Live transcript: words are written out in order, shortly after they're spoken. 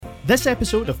This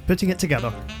episode of Putting It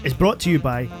Together is brought to you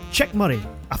by Chick Murray,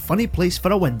 a funny place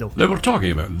for a window. They were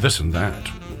talking about this and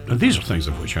that, and these are things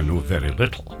of which I know very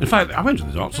little. In fact, I went to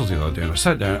the doctor's the other day and I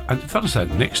sat down, and the fellow sat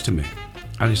next to me,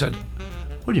 and he said,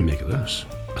 "What do you make of this?"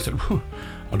 I said, "Well,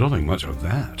 I don't think much of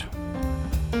that."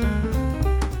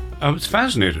 I was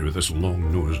fascinated with this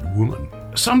long-nosed woman.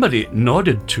 Somebody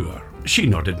nodded to her. She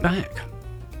nodded back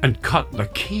and cut the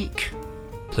cake.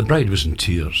 The bride was in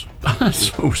tears.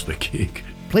 So was the cake.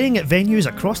 Playing at venues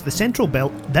across the Central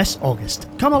Belt this August.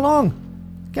 Come along!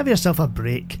 Give yourself a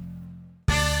break.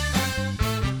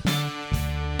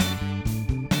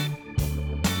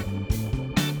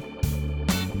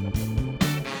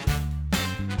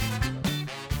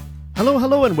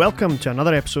 Hello and welcome to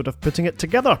another episode of Putting It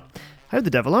Together. How the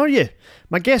devil are you?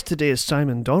 My guest today is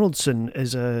Simon Donaldson,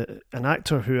 is an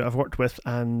actor who I've worked with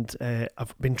and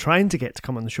I've been trying to get to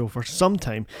come on the show for some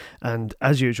time, and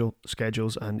as usual,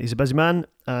 schedules, and he's a busy man,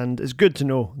 and it's good to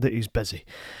know that he's busy.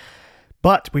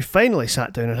 But we finally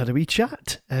sat down and had a wee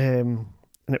chat, and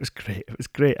it was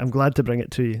great. I'm glad to bring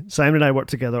it to you. Simon and I worked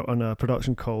together on a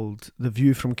production called The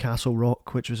View from Castle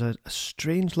Rock, which was a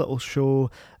strange little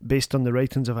show based on the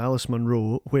writings of Alice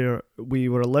Munro, where we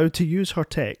were allowed to use her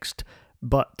text,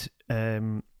 but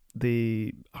her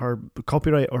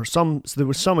copyright so there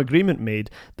was some agreement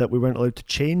made that we weren't allowed to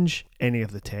change any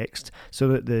of the text, so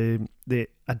that the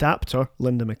adapter,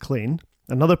 Linda McLean,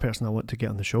 another person I want to get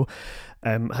on the show,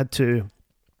 had to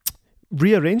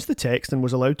rearrange the text and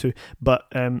was allowed to, but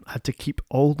had to keep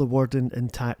all the wording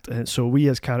intact. And so we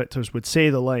as characters would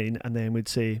say the line and then we'd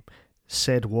say,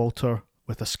 "said Walter"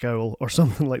 with a scowl or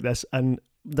something like this. And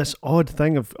this odd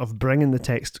thing of bringing the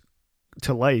text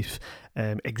to life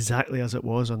exactly as it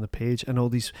was on the page, and all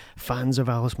these fans of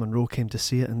Alice Munro came to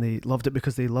see it and they loved it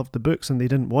because they loved the books and they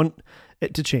didn't want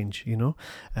it to change, you know.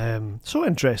 So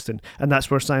interesting. And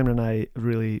that's where Simon and I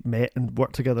really met and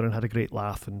worked together and had a great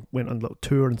laugh and went on a little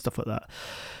tour and stuff like that.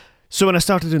 So when I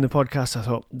started doing the podcast, I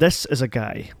thought, this is a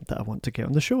guy that I want to get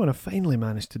on the show, and I finally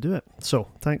managed to do it. So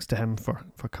thanks to him for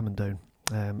coming down.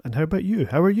 And how about you?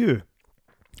 How are you?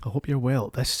 I hope you're well.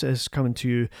 This is coming to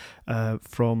you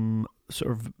from sort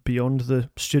of beyond the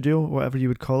studio, whatever you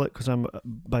would call it, because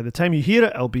by the time you hear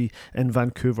it, I'll be in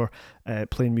Vancouver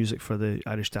playing music for the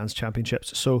Irish Dance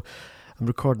Championships. So I'm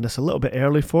recording this a little bit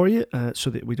early for you so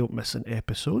that we don't miss an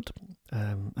episode,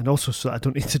 and also so that I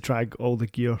don't need to drag all the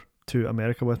gear to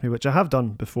America with me, which I have done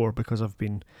before because I've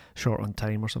been short on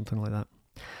time or something like that.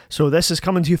 So this is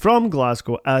coming to you from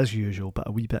Glasgow as usual, but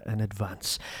a wee bit in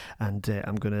advance. And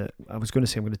I was going to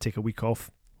say I'm going to take a week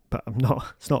off, but I'm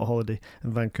not. It's not a holiday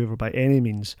in Vancouver by any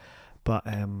means. But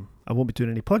I won't be doing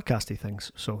any podcasty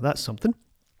things, so that's something.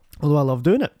 Although I love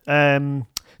doing it.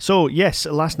 So yes,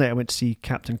 last night I went to see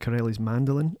Captain Corelli's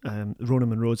Mandolin, Rona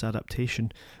Munro's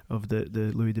adaptation of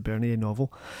the Louis de Bernier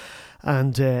novel,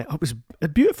 and it was a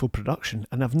beautiful production.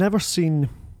 And I've never seen.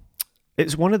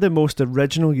 It's one of the most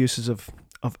original uses of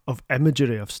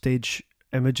imagery, of stage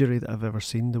imagery that I've ever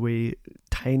seen. The way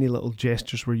tiny little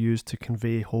gestures were used to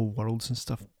convey whole worlds and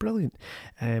stuff. Brilliant.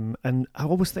 And I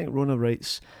always think Rona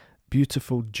writes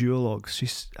beautiful duologues. She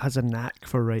has a knack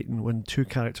for writing when two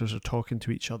characters are talking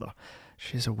to each other.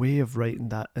 She has a way of writing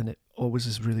that, and it always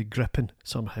is really gripping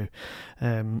somehow.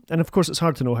 And of course, it's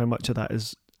hard to know how much of that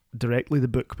is directly the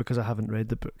book because I haven't read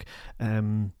the book.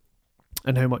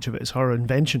 And how much of it is her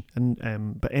invention.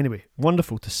 But anyway,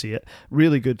 wonderful to see it.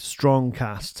 Really good, strong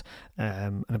cast,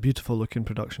 and a beautiful looking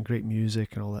production, great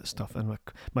music and all that stuff. And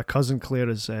my cousin Claire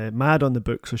is mad on the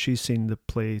book, so she's seen the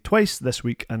play twice this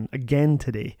week and again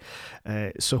today.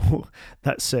 So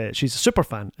that's she's a super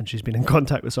fan, and she's been in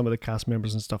contact with some of the cast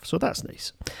members and stuff, so that's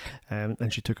nice.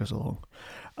 And she took us along.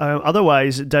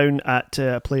 Otherwise, down at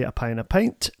Play A Pie and a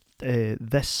Pint,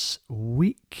 this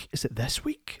week. Is it this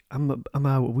week? Am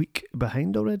I a week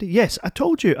behind already? Yes, I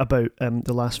told you about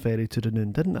The Last Ferry to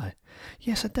Dunoon, didn't I?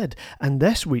 Yes, I did. And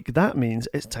this week, that means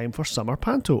it's time for Summer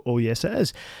Panto. Oh, yes, it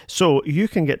is. So you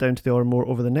can get down to the Ormore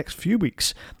over the next few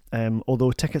weeks,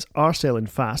 although tickets are selling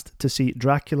fast, to see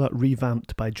Dracula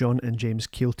revamped by John and James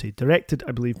Keelty, directed,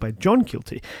 I believe, by John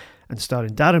Keelty, and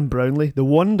starring Darren Brownlee, the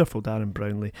wonderful Darren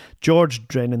Brownlee, George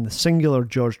Drennan, the singular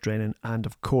George Drennan, and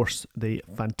of course the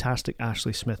fantastic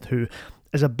Ashley Smith, who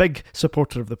is a big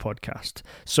supporter of the podcast.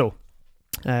 So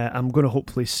I'm going to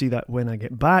hopefully see that when I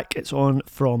get back. It's on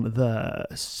from the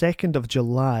 2nd of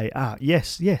July.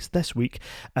 Yes, this week.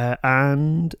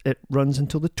 And it runs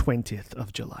until the 20th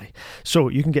of July. So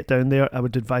you can get down there. I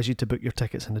would advise you to book your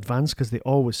tickets in advance because they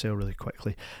always sell really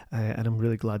quickly. And I'm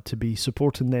really glad to be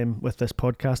supporting them with this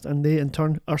podcast, and they in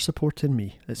turn are supporting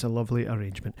me. It's a lovely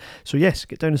arrangement. So yes,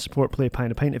 get down and support Play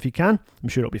Pint a Pint if you can. I'm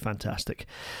sure it'll be fantastic.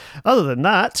 Other than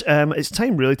that, it's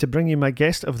time really to bring you my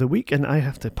guest of the week, and I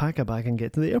have to pack a bag and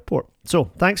get to the airport.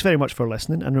 So thanks very much for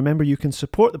listening, and remember you can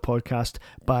support the podcast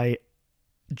by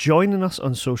joining us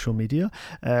on social media,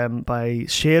 by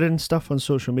sharing stuff on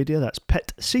social media. That's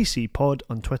Pit CC Pod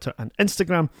on Twitter and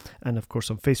Instagram, and of course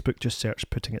on Facebook just search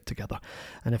Putting It Together.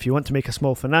 And if you want to make a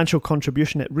small financial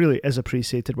contribution, it really is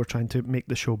appreciated. We're trying to make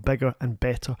the show bigger and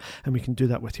better, and we can do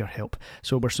that with your help.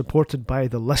 So we're supported by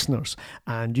the listeners,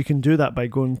 and you can do that by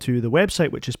going to the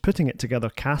website, which is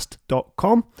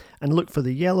puttingittogethercast.com, and look for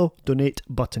the yellow donate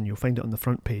button. You'll find it on the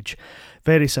front page.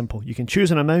 Very simple. You can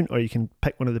choose an amount, or you can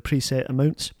pick one of the preset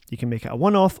amounts. You can make it a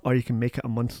one-off, or you can make it a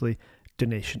monthly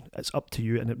donation. It's up to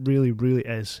you, and it really, really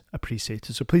is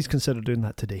appreciated. So please consider doing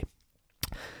that today.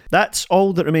 That's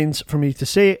all that remains for me to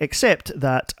say, except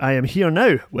that I am here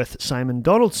now with Simon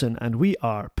Donaldson, and we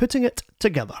are putting it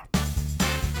together.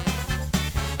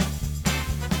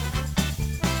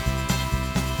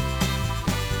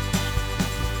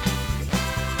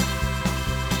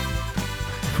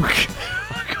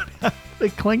 The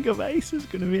clink of ice is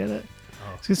going to be in it.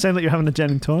 Oh. It's going to sound like you're having a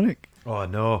gin and tonic. Oh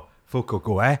no. Folk will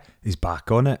go, he's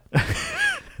back on it.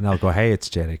 And I'll go, hey, it's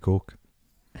Jerry Coke.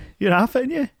 You're half it,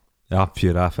 yeah? Yeah,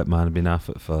 pure half it, man. I've been half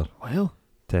it for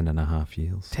 10.5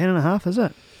 years. 10.5, is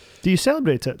it? Do you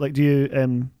celebrate it? Like, do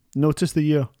you notice the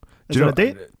year? Is there a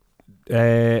date?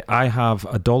 I have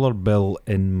a dollar bill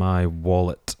in my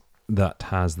wallet that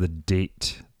has the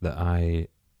date that I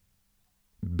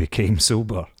became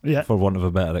sober, for want of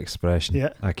a better expression.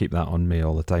 Yeah. I keep that on me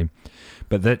all the time.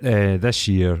 But this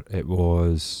year it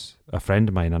was a friend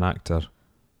of mine, an actor,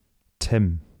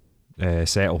 Tim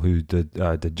Settle, who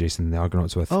did Jason and the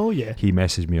Argonauts with. Oh yeah. He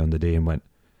messaged me on the day and went,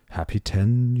 "Happy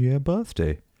 10-year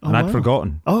birthday," and I'd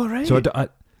forgotten. Oh right. So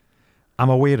I'm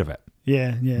aware of it.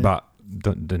 Yeah. But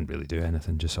didn't really do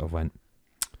anything. Just sort of went,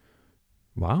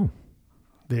 wow.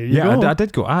 There you go. I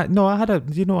did go. I had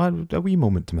a wee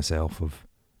moment to myself of,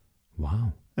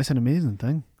 wow. That's an amazing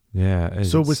thing. Yeah.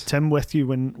 So was Tim with you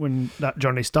when that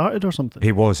journey started or something?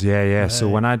 He was, yeah. Right. So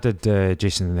when I did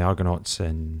Jason and the Argonauts,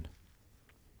 and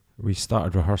we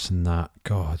started rehearsing that,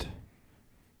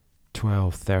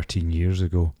 12, 13 years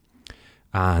ago.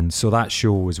 And so that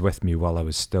show was with me while I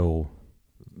was still,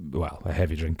 a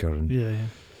heavy drinker. And, yeah.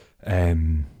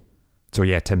 So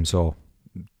yeah, Tim saw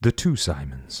the two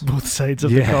Simons. Both sides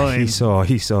of the coin.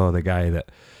 He saw the guy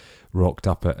that rocked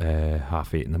up at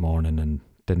 8:30 in the morning and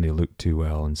didn't look too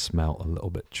well and smelt a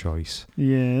little bit choice.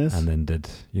 Yes. And then did,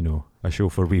 a show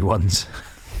for wee ones.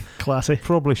 Classy.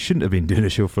 Probably shouldn't have been doing a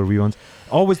show for wee ones.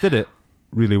 Always did it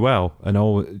really well. And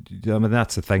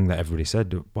that's the thing that everybody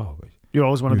said. Wow. You're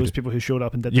always one of those people who showed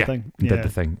up and did the thing. Did the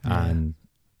thing. Yeah. And,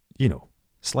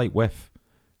 slight whiff.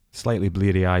 Slightly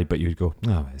bleary eyed, but you'd go,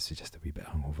 it's just a wee bit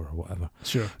hungover or whatever.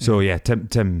 Sure. So yeah,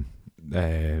 Tim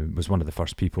was one of the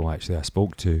first people actually I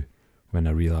spoke to when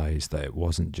I realised that it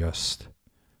wasn't just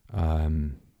a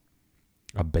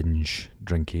binge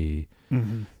drinky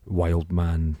wild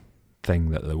man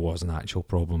thing, that there was an actual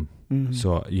problem. Mm-hmm.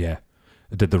 So yeah,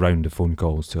 I did the round of phone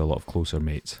calls to a lot of closer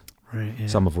mates. Right. Yeah.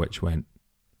 Some of which went,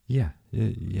 we knew.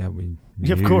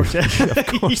 Yeah, of course. Of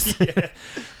course.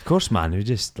 Of course, man. We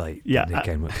just didn't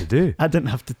know what to do. I didn't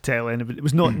have to tell anybody. It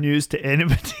was not news to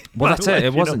anybody. Well, that's it.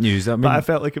 It wasn't news. I mean, but I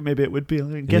felt like maybe it would be.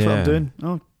 Guess what I'm doing?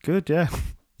 Oh, good. Yeah.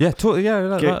 Yeah, totally.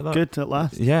 Yeah, good at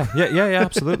last. Yeah.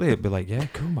 Absolutely. It'd be like, yeah,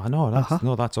 cool, man.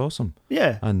 No, that's awesome.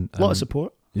 Yeah, and a lot of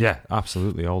support. Yeah,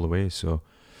 absolutely, all the way. So,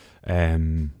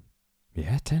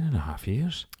 10.5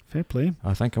 years. Fair play.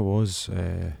 I think I was.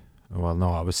 I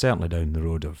was certainly down the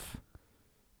road of.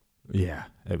 Yeah,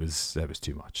 it was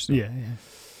too much. So. Yeah.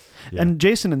 And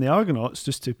Jason and the Argonauts,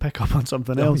 just to pick up on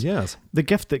something else. Yes. The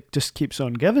gift that just keeps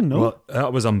on giving. No. Well,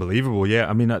 that was unbelievable. Yeah,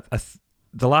 I mean,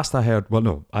 the last I heard. Well,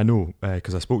 no, I know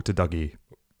because I spoke to Dougie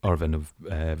Irvin of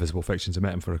Visible Fictions. I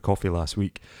met him for a coffee last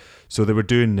week. So they were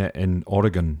doing it in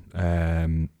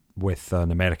Oregon with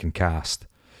an American cast,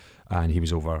 and he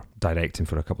was over directing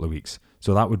for a couple of weeks.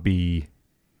 So that would be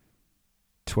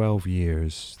 12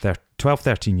 years,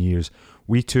 13 years.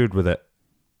 We toured with it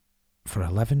for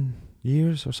 11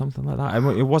 years or something like that.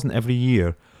 It wasn't every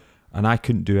year, and I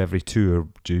couldn't do every tour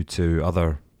due to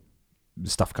other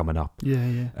stuff coming up.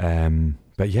 Yeah.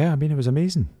 But yeah, I mean, it was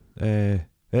amazing.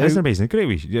 It is amazing.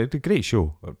 Great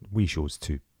show. Wee shows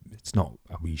too. It's not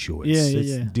a wee show.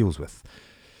 It deals with,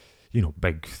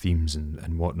 big themes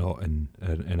and whatnot in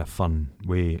a fun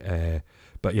way.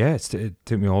 But yeah, it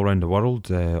took me all around the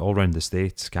world, all around the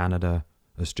States, Canada,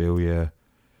 Australia,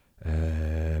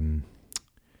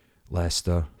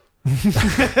 Leicester.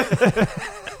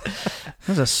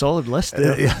 That's a solid list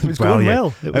there. It was going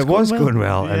well. It was going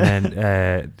well. And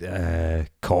then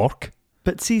Cork.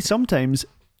 But see, sometimes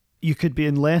you could be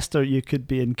in Leicester, you could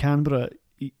be in Canberra.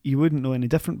 You wouldn't know any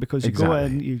different because you go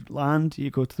in, you land, you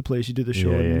go to the place, you do the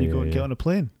show, and then you go and get on a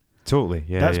plane. Totally,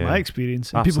 yeah. That's my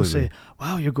experience. And people say,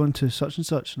 "Wow, you're going to such and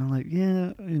such," and I'm like,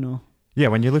 "Yeah, Yeah,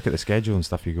 when you look at the schedule and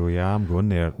stuff, you go, "Yeah, I'm going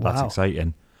there. That's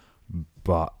exciting."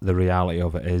 But the reality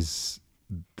of it is,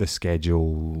 the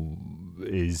schedule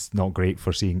is not great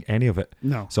for seeing any of it.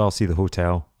 No. So I'll see the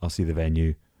hotel, I'll see the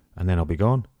venue, and then I'll be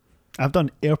gone. I've done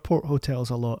airport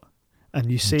hotels a lot. And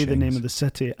you say the name of the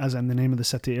city as in the name of the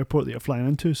city airport that you're flying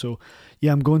into. So,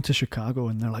 yeah, I'm going to Chicago.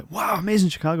 And they're like, wow, amazing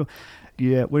Chicago.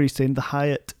 Yeah, where are you staying? The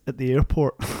Hyatt at the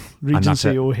airport,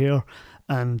 Regency O'Hare.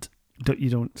 And you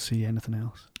don't see anything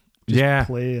else. Just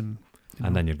play and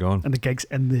then you're gone. And the gig's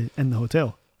in the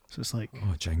hotel. So it's like...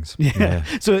 Oh, jinx. Yeah.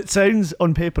 So it sounds,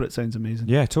 on paper, it sounds amazing.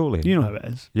 Yeah, totally. You know how it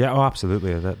is. Yeah,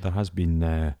 absolutely. There has been...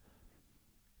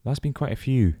 there's been quite a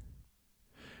few...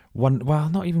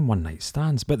 not even one night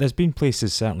stands, but there's been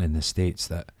places certainly in the States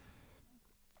that,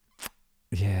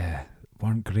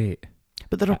 weren't great.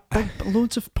 But there are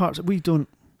loads of parts that we don't.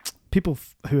 People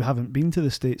who haven't been to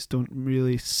the States don't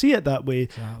really see it that way.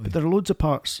 Exactly. But there are loads of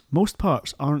parts. Most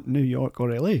parts aren't New York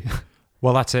or LA.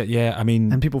 Well, that's it. Yeah, I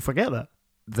mean, and people forget that.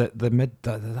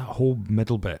 That whole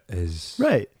middle bit is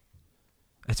right.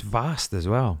 It's vast as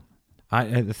well.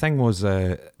 The thing was.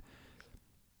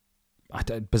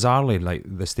 Bizarrely, like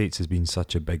the States has been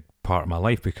such a big part of my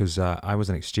life because I was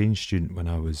an exchange student when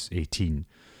I was 18.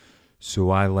 So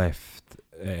I left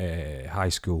high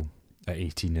school at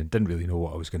 18 and didn't really know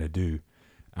what I was going to do.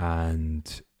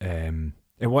 And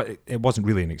it wasn't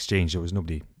really an exchange. There was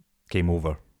nobody came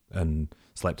over and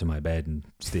slept in my bed and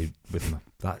stayed with me.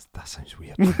 That sounds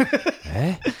weird.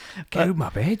 Get out of my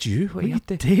bed, you. What are you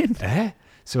doing?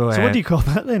 So what do you call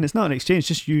that then? It's not an exchange,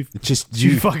 just you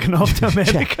fucking off to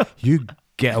America. You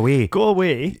get away. Go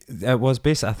away. It was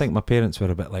basically, I think my parents were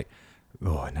a bit like,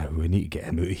 oh, no, we need to get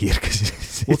him out of here.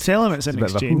 We'll tell him it's an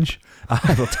exchange.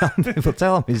 We'll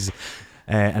tell him he's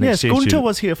an exchange. Yes, Gonta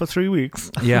was here for 3 weeks.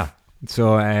 Yeah.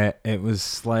 So it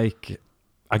was like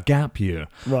a gap year.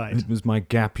 Right. It was my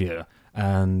gap year.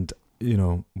 And,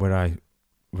 where I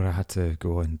had to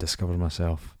go and discover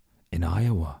myself in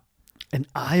Iowa. In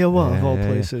Iowa, of all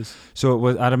places. So it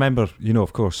was. I remember,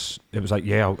 of course, it was like,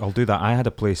 I'll do that. I had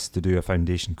a place to do a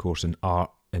foundation course in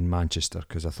art in Manchester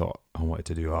because I thought I wanted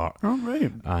to do art. Oh,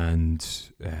 right. And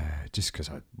just because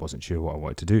I wasn't sure what I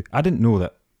wanted to do. I didn't know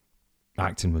that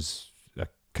acting was a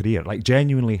career. Like,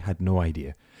 genuinely had no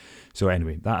idea. So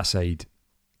anyway, that aside,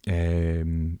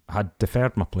 had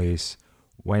deferred my place,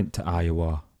 went to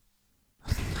Iowa.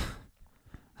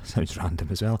 Sounds random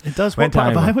as well. It does. What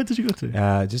part of Iowa did you go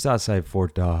to? Just outside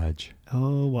Fort Dodge.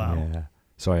 Oh, wow. Yeah.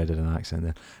 Sorry, I did an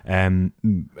accent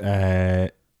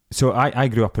there. So I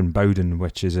grew up in Bowden,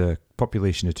 which is a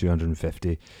population of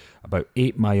 250. About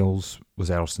 8 miles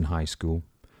was Elston High School.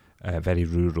 Very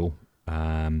rural.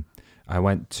 I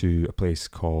went to a place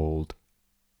called...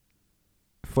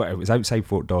 It was outside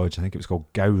Fort Dodge. I think it was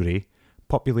called Gowrie.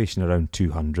 Population around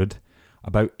 200.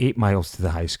 About 8 miles to the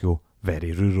high school.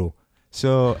 Very rural.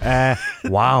 So,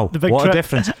 wow, what a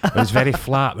difference. It was very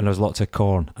flat and there was lots of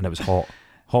corn and it was hot.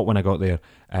 Hot when I got there.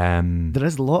 There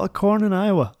is a lot of corn in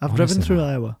Iowa. I've driven through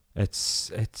Iowa. It's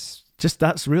just,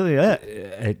 that's really it.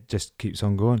 It just keeps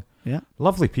on going. Yeah.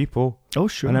 Lovely people. Oh,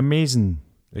 sure. An amazing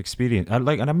experience.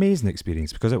 Like an amazing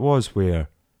experience because it was where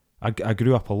I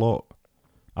grew up a lot.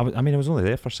 I was only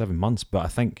there for 7 months, but I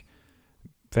think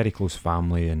very close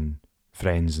family and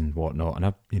friends and whatnot. And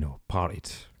I,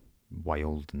 partied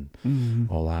wild and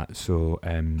all that. So,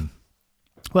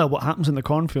 well, what happens in the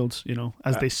cornfields,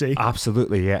 as they say.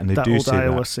 Absolutely, yeah, and they that do old say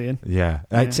Iowa that. Saying. Yeah,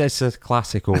 it's a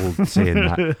classic old saying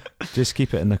that. Just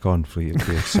keep it in the cornfield,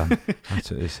 son.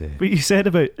 That's what they say. But you said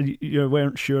about you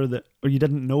weren't sure that, or you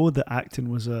didn't know that acting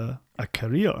was a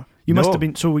career. You must have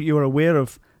been. So you were aware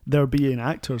of there being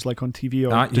actors like on TV,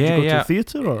 or did you go to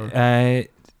theatre, or?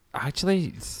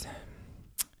 Actually.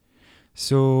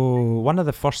 So one of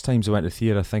the first times I went to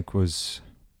theatre, I think, was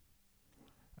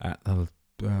at the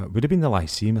would have been the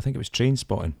Lyceum. I think it was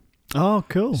Trainspotting. Oh,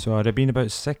 cool. So I'd have been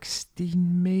about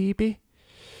 16 maybe,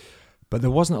 but there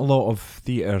wasn't a lot of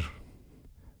theatre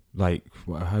like,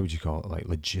 how would you call it? Like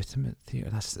legitimate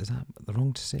theatre? Is that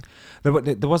wrong to say? There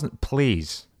wasn't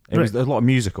plays. It was a lot of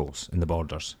musicals in the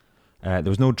Borders. There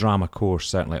was no drama course,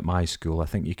 certainly at my school. I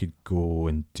think you could go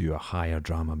and do a higher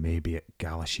drama, maybe at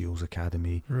Galashiels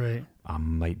Academy. Right. I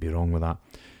might be wrong with that.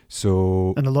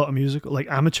 So, and a lot of musical, like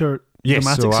amateur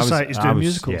dramatic societies doing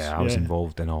musicals. Yeah, I was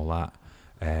involved in all that.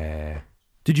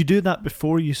 Did you do that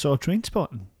before you saw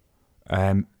Trainspotting?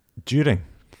 During.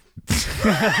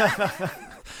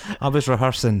 I was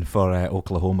rehearsing for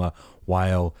Oklahoma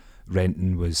while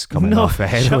Renton was coming off a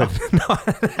heroin.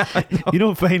 You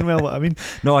don't find well what I mean.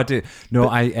 No, I do. No,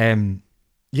 I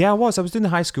was doing the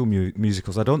high school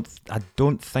musicals. I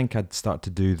don't think I'd start to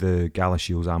do the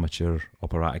Galashiels Amateur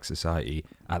Operatic Society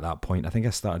at that point. I think I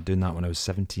started doing that when I was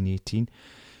 17, 18.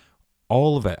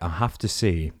 All of it, I have to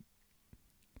say,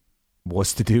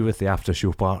 was to do with the after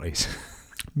show parties.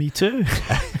 Me too.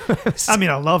 I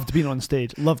mean, I loved being on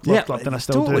stage. Loved, and I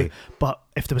still do. But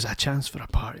if there was a chance for a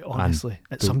party, honestly,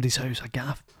 at somebody's house, a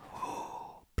gaff,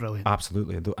 brilliant.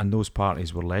 Absolutely. And those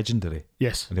parties were legendary.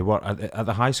 Yes. They were, at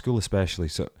the high school especially.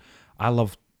 So I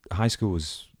loved, high school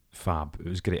was fab. It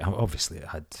was great. Obviously, it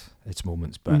had its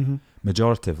moments, but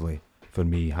majoritively, for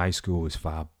me, high school was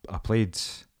fab. I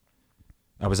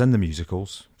was in the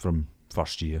musicals from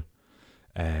first year,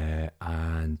 and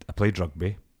I played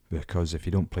rugby. Because if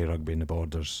you don't play rugby in the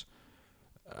Borders,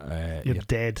 you're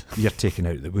dead. You're taken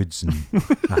out of the woods, and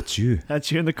that's you. That's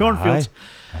you in the cornfields.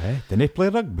 Didn't they play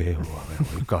rugby? Oh, well,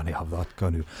 we can't have that,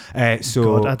 can we?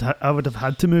 So God, I would have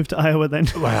had to move to Iowa then.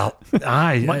 Well,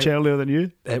 much earlier than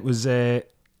you. It was, it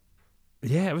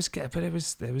was, but it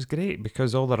was great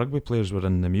because all the rugby players were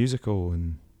in the musical,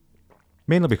 and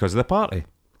mainly because of the party.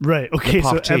 Right, okay,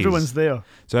 so everyone's there.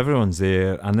 So everyone's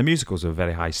there, and the musicals are a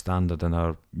very high standard, and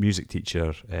our music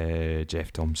teacher,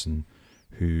 Jeff Thompson,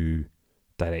 who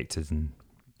directed and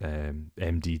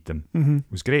MD'd them,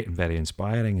 was great and very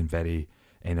inspiring and very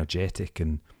energetic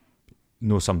and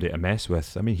somebody to mess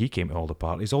with. I mean, he came to all the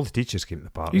parties. All the teachers came to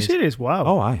the parties. Are you serious? Wow.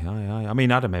 Oh, aye. I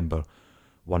mean, I remember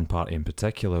one party in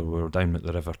particular. We were down at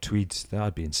the River Tweed.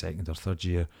 I'd be in second or third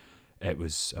year. It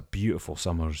was a beautiful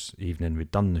summer's evening.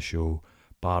 We'd done the show,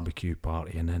 barbecue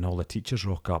party, and then all the teachers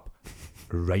rock up,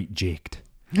 right jaked,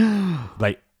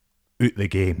 like out the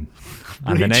game.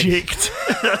 And right jaked.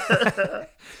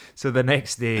 So the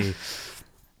next day,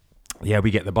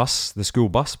 we get the school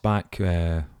bus back.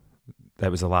 That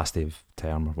was the last day of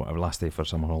term or whatever, last day for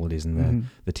summer holidays, and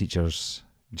the teachers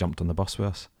jumped on the bus with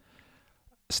us.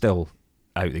 Still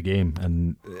out the game,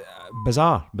 and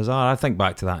bizarre. I think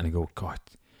back to that and I go, God,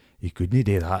 you couldn't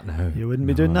do that now. You wouldn't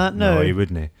be doing that now. No, you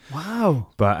wouldn't. Wow.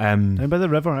 But down by the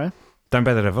river, eh? Down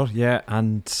by the river, yeah.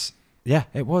 And yeah,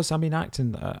 it was. I mean,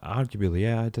 acting,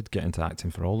 arguably, I did get into acting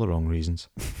for all the wrong reasons.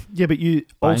 Yeah, but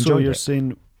you're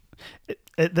saying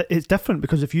it's different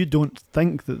because if you don't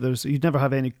think that you'd never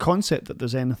have any concept that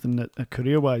there's anything that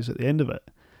career-wise at the end of it,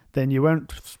 then you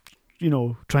weren't,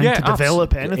 trying to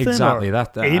develop anything. Exactly. Or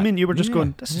that aiming, you were just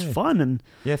going, this is fun. And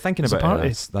thinking about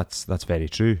it, that's very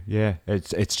true. Yeah,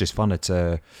 it's just fun. It's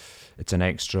an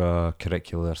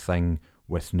extracurricular thing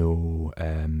with no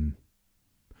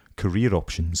career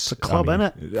options. It's a club,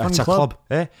 innit? It's a club.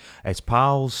 It's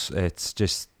pals. It's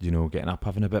just, getting up,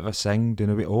 having a bit of a sing,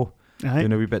 doing a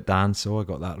wee bit dance. Oh, I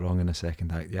got that wrong in the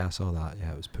second act. Yeah, I saw that.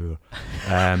 Yeah, it was poor.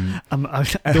 I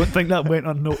don't think that went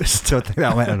unnoticed. Don't think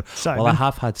that went unnoticed. Well, I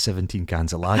have had 17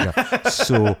 cans of lager,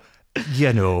 so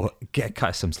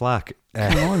cut some slack.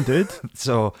 Come on, dude.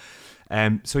 So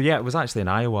it was actually in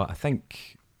Iowa. I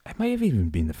think it might have even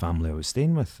been the family I was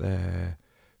staying with,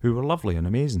 who were lovely and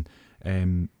amazing.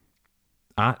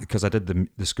 Because I did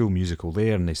the school musical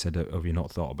there, and they said, "Have you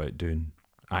not thought about doing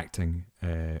acting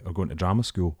or going to drama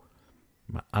school?"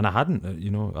 And I hadn't,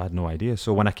 I had no idea.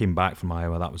 So when I came back from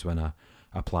Iowa, that was when I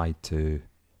applied to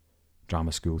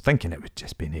drama school, thinking it would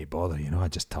just be no bother,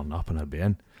 I'd just turn up and I'd be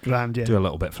in. Grand, yeah. Do a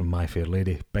little bit from My Fair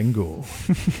Lady. Bingo.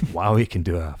 Wow, he can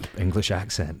do a English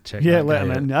accent. Check let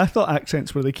him in. I thought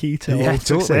accents were the key to all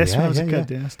success when I was a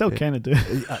kid. Yeah. I still kind of do.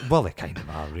 Well, they kind of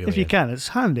are, really. If you can, it's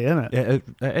handy, isn't it?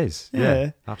 It is.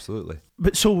 Yeah, absolutely.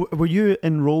 But so, were you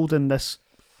enrolled in this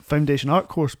foundation art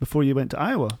course before you went to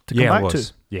Iowa to come back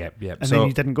to? Yeah. And then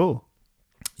you didn't go?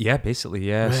 Yeah, basically,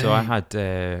 yeah. Right. So I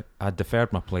had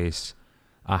deferred my place.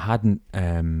 I hadn't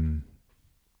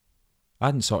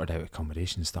sorted out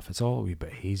accommodation and stuff. It's all a wee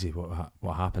bit hazy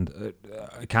what happened.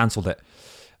 I cancelled it,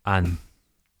 and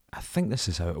I think this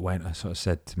is how it went. I sort of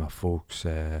said to my folks,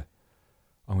 I'm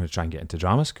going to try and get into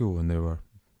drama school, and they were,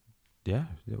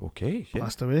 okay.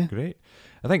 Blast away. Great.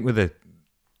 I think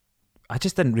I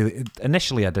just didn't really,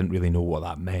 initially I didn't really know what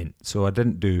that meant, so I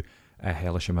didn't do a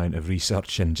hellish amount of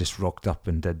research and just rocked up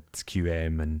and did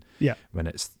QM and Yeah. when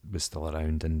it was still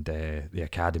around, and the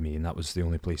academy, and that was the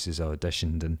only places I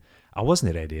auditioned, and I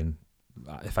wasn't ready, and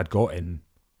if I'd got in,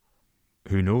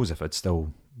 who knows if I'd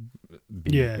still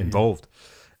be involved.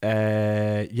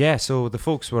 So the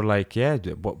folks were like,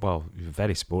 well, you're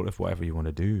very supportive, whatever you want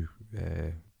to do,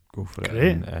 go for it.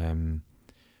 Great.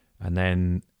 And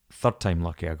then third time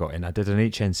lucky I got in. I did an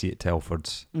HNC at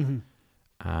Telford's, and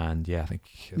I think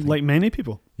like many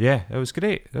people. Yeah, it was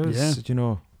great. It was,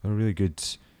 Yeah. A really good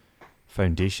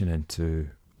foundation into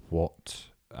what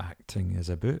acting is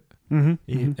about.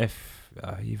 If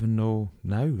I even know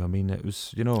now, I mean, it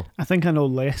was, I think I know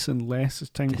less and less as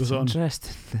time goes on.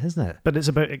 Interesting, isn't it? But it's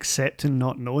about accepting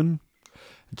not knowing.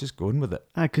 Just going with it.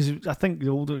 Because I think the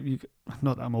older you,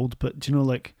 not that I'm old, but do you know,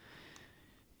 like,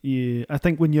 I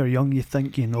think when you're young, you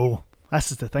think you know.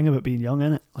 This is the thing about being young,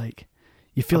 innit? Like,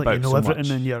 you feel like you About know so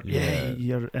everything, much. and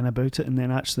you're in about it, and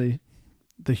then actually,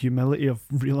 the humility of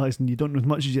realising you don't know as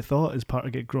much as you thought is part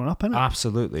of getting grown up, innit?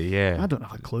 Absolutely, yeah. I don't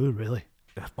have a clue, really.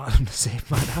 But I'm the same,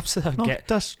 man. Absolutely, No,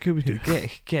 that's Scooby-Doo.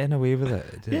 getting away with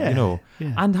it. Yeah.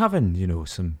 And having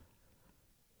some.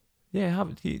 Yeah,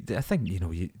 I think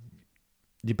you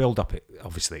build up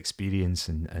obviously experience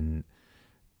and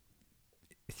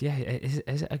is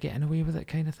it a getting away with it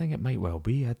kind of thing? It might well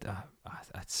be.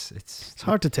 It's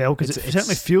hard to tell because it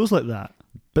certainly feels like that.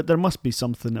 But there must be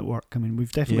something at work. I mean,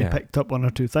 we've definitely picked up one or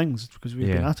two things because we've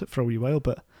been at it for a wee while.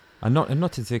 But and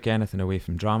not to take anything away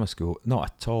from drama school, not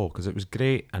at all, because it was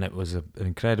great and it was an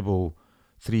incredible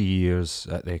 3 years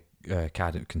at the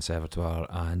Cadent Conservatoire,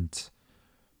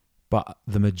 but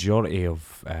the majority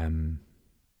of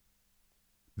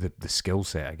the skill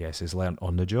set, I guess, is learnt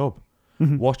on the job,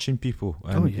 watching people,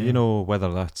 and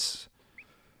whether that's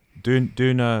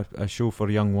doing a show for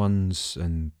young ones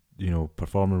and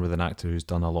performing with an actor who's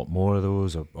done a lot more of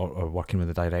those, or working with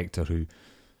a director who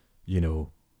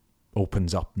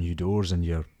opens up new doors in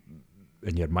your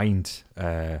mind.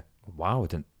 Wow, I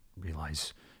didn't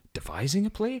realise devising a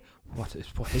play. What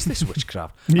is this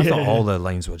witchcraft? I thought all the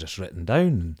lines were just written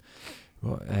down,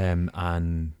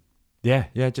 and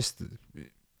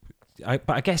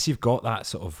but I guess you've got that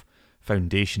sort of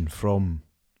foundation from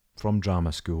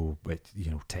drama school with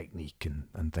technique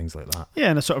and things like that. Yeah,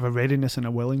 and a sort of a readiness and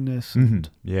a willingness, and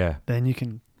then you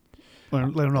can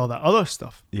learn all that other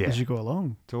stuff as you go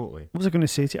along. Totally. What was I going to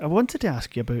say to you? I wanted to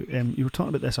ask you about. You were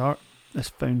talking about this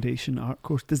foundation art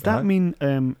course. Does that mean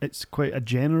it's quite a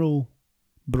general,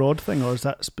 broad thing, or is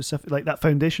that specific, like that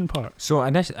foundation part? So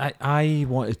initially, I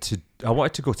wanted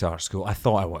to go to art school. I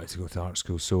thought I wanted to go to art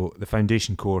school. So the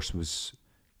foundation course was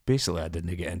basically I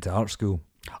didn't get into art school.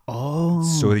 Oh.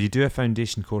 So you do a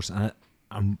foundation course,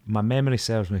 and my memory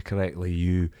serves me correctly.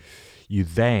 You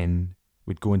then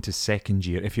would go into second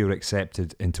year if you were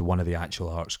accepted into one of the actual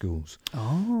art schools.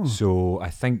 Oh. So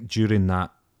I think during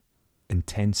that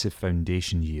intensive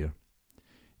foundation year,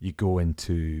 you go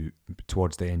into,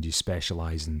 towards the end, you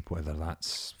specialise in whether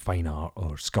that's fine art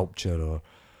or sculpture or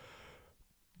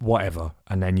whatever,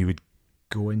 and then you would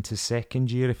go into second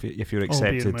year if you're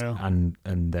accepted, well. and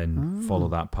then follow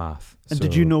that path. And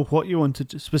did you know what you wanted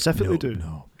to specifically do?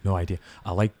 No idea.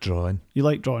 I like drawing. You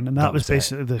like drawing, and that was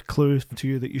basically the clue to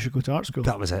you that you should go to art school.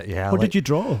 That was it. Yeah. What did you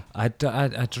draw? I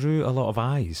drew a lot of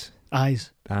eyes.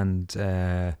 Eyes. And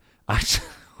actually,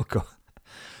 oh god.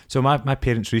 So my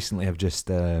parents recently have just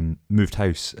moved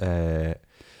house, and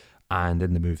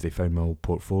in the move they found my old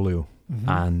portfolio,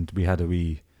 and we had a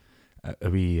wee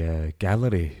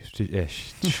gallery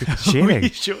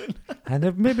sharing,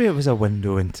 and maybe it was a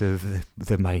window into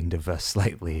the mind of a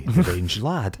slightly deranged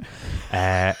lad.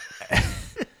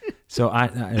 So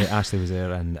Ashley was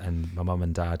there, and my mum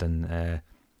and dad, and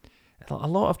a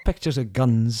lot of pictures of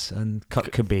guns and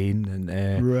Kurt Cobain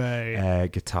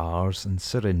and guitars and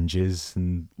syringes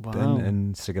and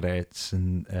cigarettes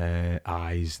and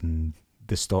eyes and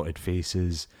distorted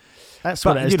faces. That's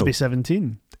what it is to be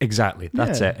 17. Exactly,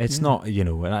 that's it. It's not,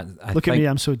 I Look at me,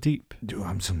 I'm so deep.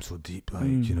 I'm so deep, like,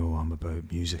 I'm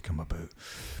about music, I'm about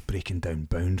breaking down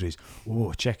boundaries.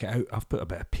 Oh, check it out, I've put a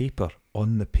bit of paper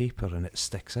on the paper and it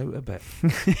sticks out a bit.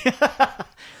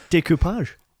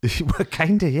 Decoupage. Well,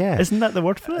 kind of, yeah. Isn't that the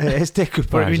word for it? It is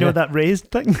decoupage. You know that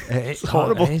raised thing? It's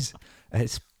horrible. It is.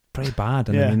 It's pretty bad.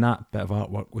 And I mean, that bit of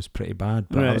artwork was pretty bad.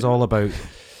 But it was all about...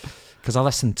 Because I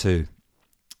listened to...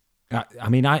 I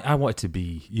mean, I wanted to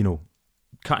be,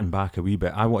 cutting back a wee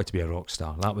bit, I wanted to be a rock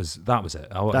star. That was it.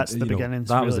 That's the beginning.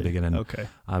 That was the beginning. Okay.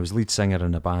 I was lead singer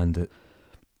in a band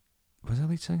was I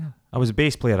lead singer? I was a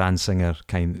bass player and singer,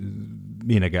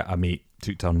 me and a mate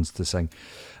took turns to sing.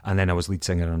 And then I was lead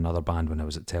singer in another band when I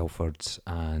was at Telford's,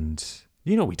 and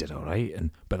we did all right,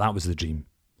 but that was the dream.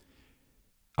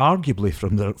 Arguably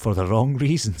for the wrong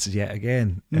reasons yet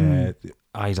again.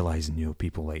 Idolising,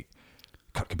 people like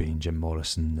Kurt Cobain, Jim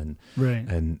Morrison,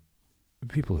 and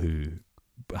people who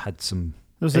had some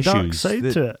There's issues. a dark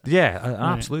side to it. Yeah, an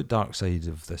absolute dark side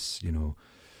of this,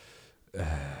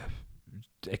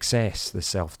 excess, the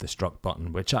self-destruct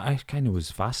button, which I kind of was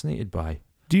fascinated by.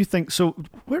 Do you think so?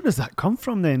 Where does that come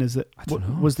from then? Is it? I don't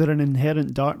know. Was there an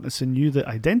inherent darkness in you that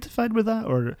identified with that,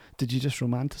 or did you just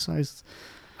romanticize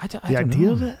the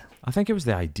idea of it? I think it was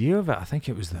the idea of it. I think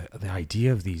it was the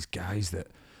idea of these guys that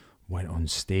went on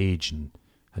stage and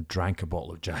had drank a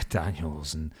bottle of Jack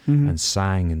Daniels and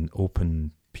sang and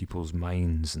opened people's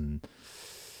minds and.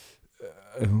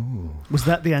 Was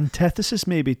that the antithesis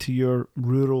maybe to your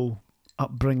rural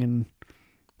upbringing?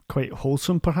 Quite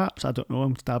wholesome, perhaps. I don't know.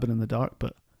 I'm stabbing in the dark,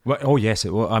 but oh yes,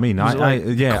 it was. I mean,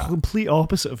 complete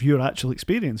opposite of your actual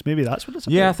experience. Maybe that's what it's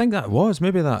about. Yeah, I think that was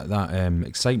maybe that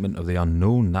excitement of the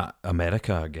unknown, that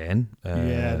America again.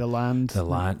 The land,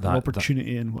 that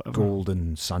opportunity, and whatever,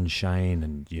 golden sunshine,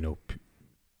 and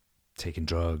taking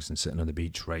drugs and sitting on the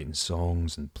beach writing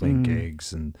songs and playing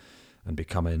gigs and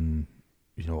becoming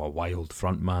a wild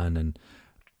front man and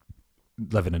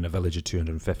living in a village of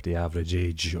 250 average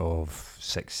age of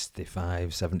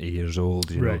 65, 70 years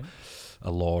old, a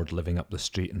lord living up the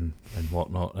street and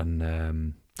whatnot.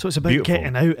 And so it's about beautiful.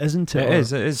 Getting out, isn't it?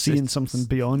 It is. Seeing something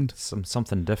beyond.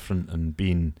 Something different and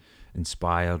being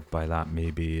inspired by that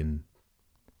maybe. And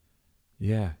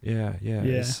yeah.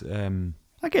 It's,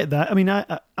 I get that. I mean,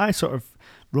 I sort of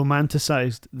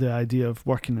romanticised the idea of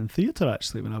working in theatre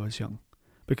actually when I was young.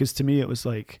 Because to me it was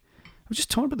like, I was just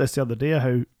talking about this the other day,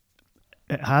 how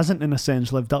it hasn't in a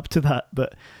sense lived up to that,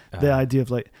 but the idea of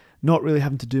like not really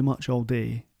having to do much all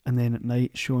day and then at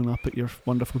night showing up at your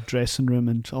wonderful dressing room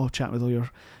and chatting with all your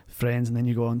friends, and then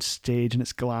you go on stage and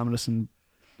it's glamorous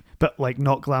but like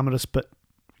not glamorous, but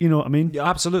you know what I mean? Yeah,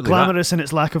 absolutely. Glamorous in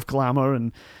its lack of glamour,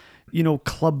 and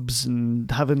clubs and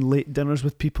having late dinners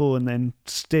with people and then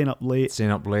staying up late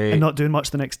and not doing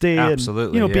much the next day.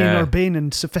 Absolutely. And, being urbane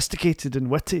and sophisticated and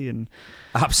witty and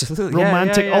absolutely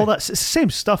romantic, yeah. all that. It's the same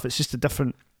stuff. It's just a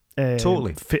different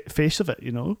totally face of it,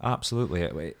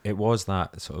 Absolutely. It was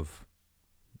that sort of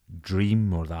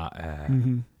dream or that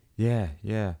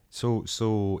yeah.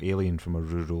 So alien from a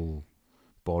rural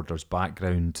borders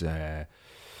background, and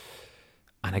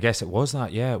I guess it was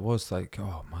that. Yeah, it was like,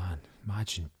 oh man,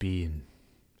 imagine being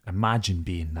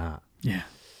that. Yeah.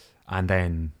 And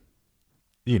then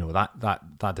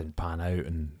that didn't pan out,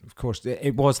 and of course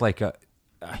it was like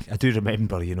I do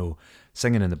remember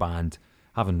singing in the band,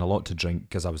 having a lot to drink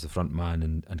because I was the front man,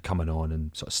 and coming on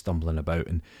and sort of stumbling about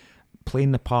and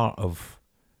playing the part of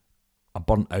a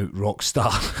burnt out rock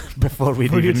star before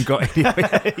we'd even got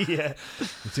anywhere. Yeah.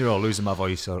 Losing my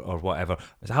voice or whatever. I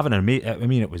was having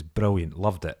it was brilliant,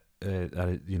 loved it.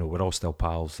 We're all still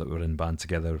pals that were in band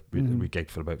together. We gigged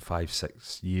for about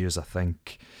 5-6 years, I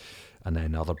think, and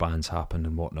then other bands happened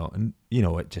and whatnot, and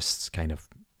it just kind of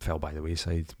fell by the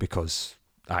wayside because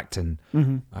acting.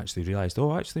 Actually realised,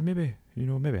 maybe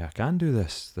I can do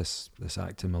this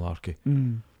acting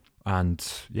malarkey.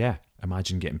 And yeah,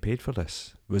 imagine getting paid for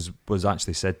this was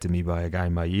actually said to me by a guy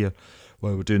in my year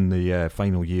while we were doing the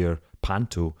final year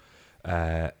panto.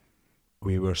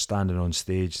 We were standing on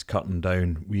stage, curtain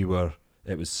down.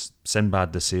 It was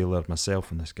Sinbad the Sailor,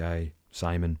 myself and this guy,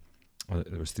 Simon.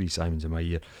 There was 3 Simons in my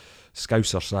year.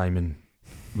 Scouser Simon.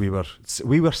 We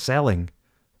were selling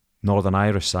Northern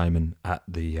Irish Simon at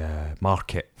the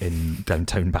market in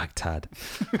downtown Baghdad.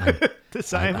 The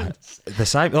Simons.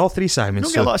 All 3 Simons.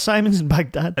 You don't get a lot of Simons in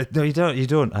Baghdad. No, you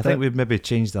don't. I think we've maybe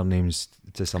changed our names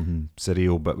to something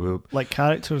surreal, but like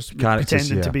characters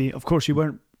pretending to be. Of course, you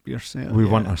weren't yourself. We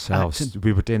weren't ourselves. Acting.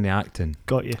 We were doing the acting.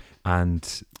 Got you.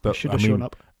 But should have shown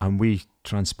up. And we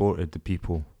transported the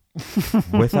people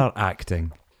with our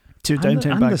acting to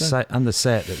downtown Baghdad. And the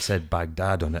set that said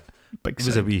Baghdad on it. Big it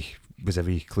was a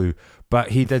wee clue. But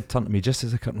he did turn to me just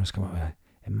as the curtain was coming out.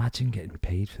 Imagine getting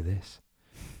paid for this.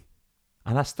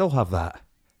 And I still have that.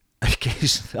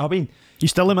 I mean, you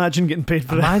still imagine getting paid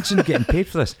for it? Imagine getting paid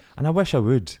for this, and I wish I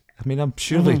would. I mean, I'm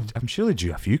surely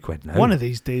due a few quid now. One of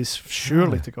these days,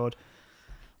 surely to God.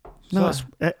 No,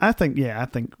 I think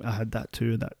I had that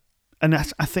too. And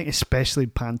I think especially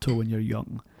panto when you're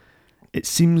young, it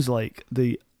seems like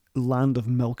the land of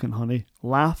milk and honey.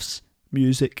 Laughs,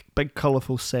 music, big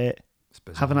colourful set,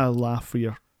 having a laugh for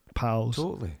your pals.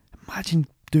 Totally. Imagine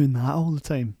doing that all the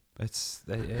time.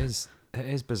 It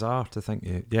is bizarre to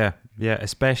think. Yeah,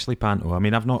 especially panto. I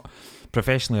mean, I've not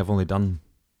professionally. I've only done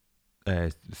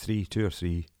 2 or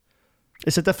 3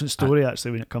 It's a different story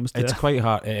actually when it comes to It's it. quite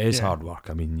hard. It is Yeah. hard work.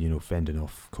 I mean, fending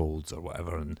off colds or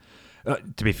whatever. And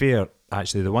to be fair,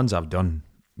 actually, the ones I've done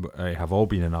have all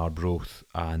been in Arbroath,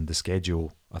 and the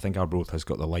schedule. I think Arbroath has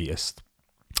got the lightest.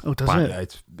 Oh, does band.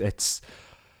 it?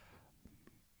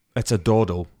 It's a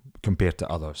doddle compared to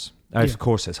others. Yeah. Of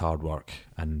course, it's hard work,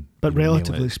 But nailing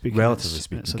relatively it. speaking, relatively it's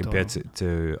speaking, a compared doddle.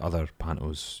 to other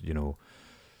pantos,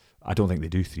 I don't think they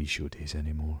do 3 show days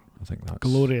anymore. I think that's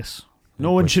Glorious.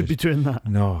 No one which should is- be doing that.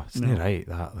 No, it's No. not right.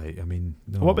 That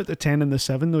no. What about the 10 and the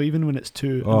 7 though? Even when it's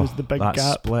 2, oh, and there's the big that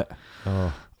gap. split?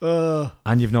 Oh.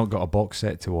 And you've not got a box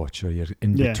set to watch, or you're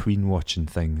in Yeah. between watching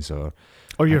things, or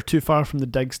Or you're too far from the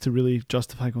digs to really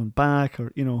justify going back,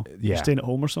 or you're yeah, staying at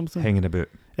home or something. hanging about.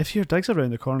 If your digs are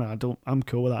around the corner, I'm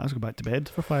cool with that. I'll just go back to bed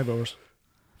for 5 hours.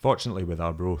 Fortunately, with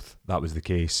Arbroath, that was the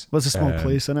case. Well, it's a small Um,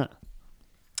 place, isn't it?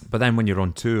 But then when you're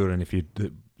on tour, and if you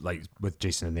like with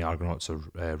Jason and the Argonauts, or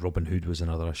Robin Hood was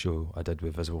another show I did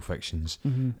with Visible Fictions.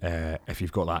 If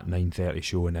you've got that 9:30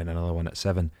 show and then another one at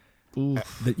 7,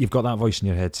 you've got that voice in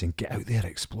your head saying, "Get out there,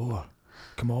 explore,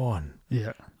 come on."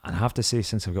 Yeah. And I have to say,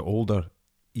 since I've got older,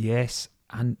 yes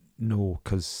and no,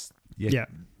 because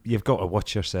you've got to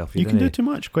watch yourself. You can do too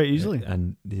much quite easily.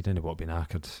 and you don't want to be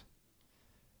knackered.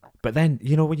 But then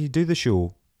when you do the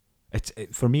show,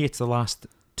 for me it's the last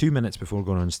 2 minutes before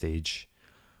going on stage,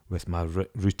 with my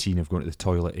routine of going to the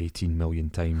toilet 18 million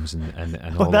times and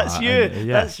all Oh, that's that. you. And,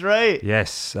 yeah. That's right.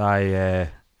 Yes, I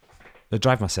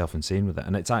drive myself insane with it,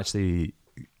 and it's actually,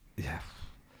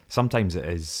 sometimes it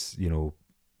is,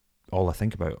 all I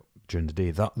think about during the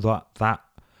day. That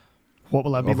What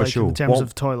will that be of a like show. in terms What-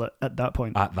 of toilet at that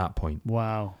point? at that point.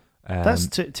 Wow. That's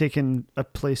taking a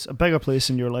bigger place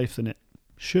in your life than it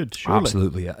should, surely.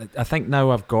 Absolutely. I think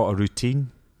now I've got a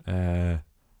routine, and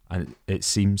it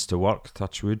seems to work,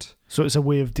 touch wood. So it's a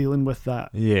way of dealing with that,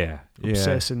 Yeah.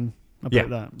 obsessing about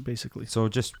that, basically. So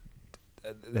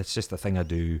it's just a thing I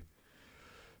do.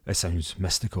 It sounds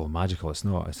mystical, magical. It's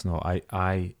not.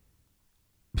 I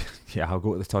I'll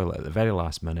go to the toilet at the very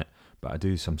last minute, but I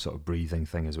do some sort of breathing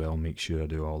thing as well, make sure I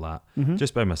do all that. Mhm.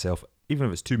 Just by myself. Even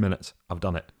if it's 2 minutes, I've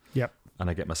done it. Yep. And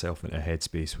I get myself into a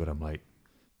headspace where I'm like,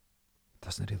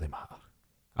 doesn't it really matter?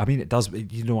 I mean, it does,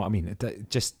 you know what I mean? It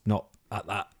just not at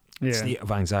that state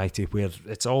of anxiety where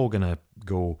it's all going to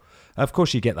go. Of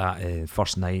course, you get that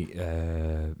first night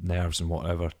nerves and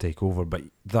whatever take over, but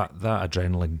that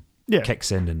adrenaline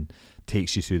kicks in and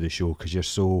takes you through the show because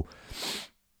you're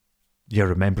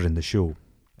remembering the show.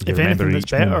 If anything,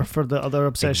 that's better moment. for the other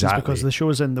obsessions Exactly. because the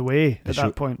show's in the way at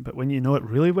that point. But when you know it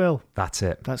really well, That's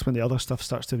it. that's when the other stuff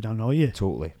starts to annoy you.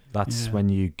 Totally. That's Yeah. when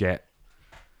you get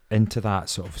into that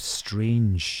sort of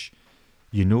strange,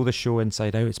 the show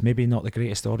inside out. It's maybe not the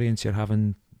greatest audience you're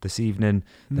having this evening.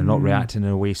 They're not reacting in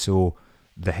a way, so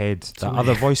that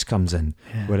other voice comes in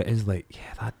where it is like,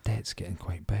 that debt's getting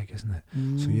quite big, isn't it?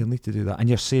 So you'll need to do that. And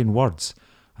you're saying words.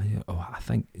 And I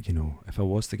think, if I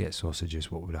was to get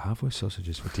sausages, what would I have with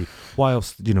sausages for tea?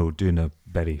 Whilst, doing a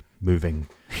very moving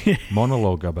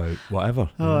monologue about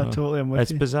whatever. Totally, I'm with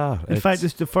It's you. bizarre. In fact,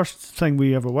 it's the first thing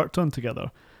we ever worked on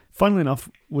together. Funnily enough,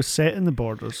 was set in the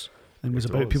Borders and was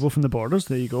about people from the Borders.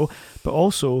 There you go. But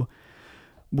also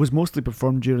was mostly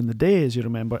performed during the day, as you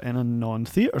remember, in a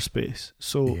non-theatre space.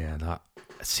 So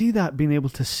see that being able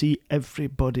to see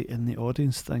everybody in the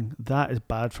audience thing, that is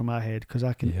bad for my head because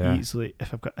I can easily,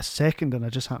 if I've got a second and I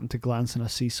just happen to glance and I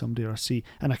see somebody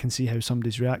and I can see how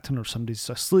somebody's reacting or somebody's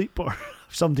asleep or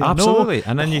somebody Absolutely. I know,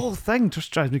 And then the whole thing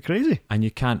just drives me crazy. And you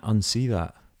can't unsee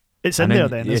that. It's in there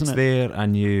then, isn't it? It's there,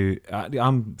 and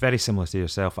I'm very similar to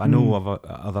yourself. I know of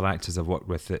other actors I've worked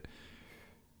with that,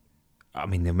 I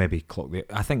mean, they maybe clocked it.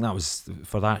 I think that was,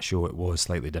 for that show, it was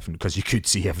slightly different because you could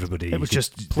see everybody. It was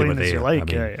just plain as you like,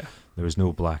 There was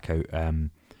no blackout.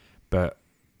 But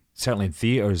certainly in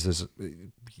theatres, there's,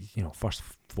 first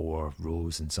 4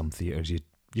 rows in some theatres,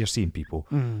 you're seeing people.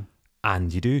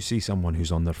 And you do see someone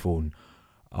who's on their phone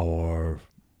or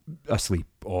asleep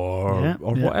or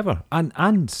whatever.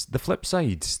 And the flip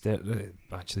side, they're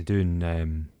actually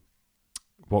doing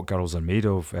What Girls Are Made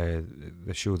Of,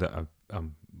 the show that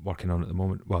I'm working on at the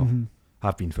moment. Well,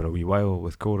 have been for a wee while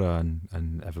with Cora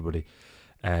and everybody.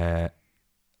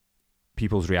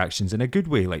 People's reactions in a good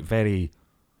way, like very,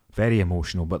 very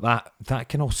emotional, but that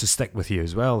can also stick with you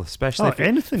as well, especially if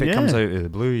it comes out of the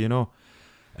blue,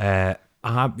 I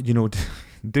have,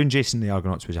 doing Jason the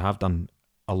Argonauts, which I have done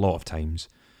a lot of times.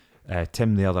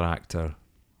 Tim, the other actor,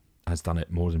 has done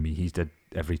it more than me. He's did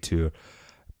every tour.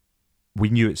 We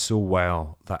knew it so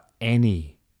well that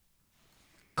any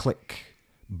click,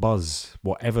 buzz,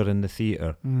 whatever in the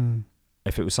theatre,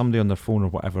 if it was somebody on their phone or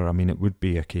whatever, I mean, it would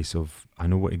be a case of, I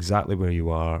know exactly where you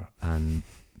are and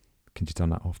Can you turn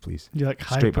that off, please? You're like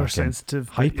Straight back in. hypersensitive.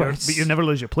 Hyper- But you never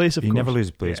lose your place, of You course. never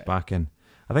lose place Yeah. back in.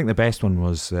 I think the best one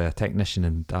was a technician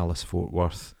in Dallas Fort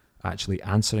Worth actually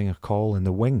answering a call in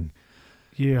the wing.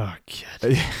 You're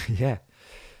kidding. Yeah.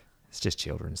 It's just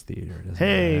children's theatre. isn't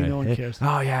Hey, it? no one cares.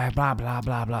 Oh, yeah, blah, blah,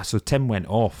 blah, blah. So Tim went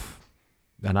off,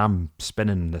 and I'm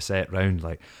spinning the set round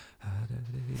like,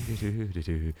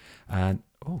 and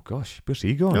oh gosh, where's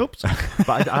he going? Oops.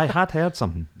 But I had heard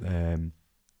something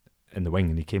in the wing,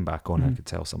 and he came back on. I could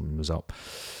tell something was up.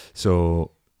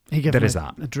 So He gave there him is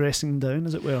that. a dressing down,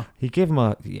 as it were. He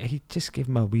just gave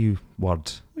him a wee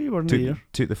word. We were near.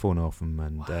 Took the phone off him,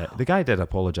 and Wow. the guy did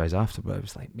apologise after, but I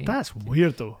was like, mate, That's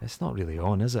weird, though. it's not really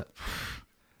on, is it?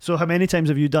 So how many times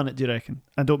have you done it, do you reckon?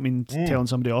 I don't mean telling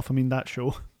somebody off. I mean that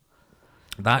show.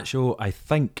 That show, I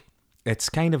think it's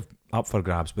kind of up for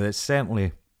grabs, but it's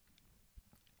certainly,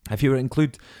 if you were to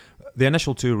include the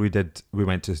initial tour we did, we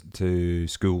went to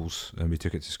schools and we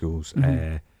took it to schools.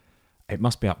 It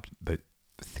must be up about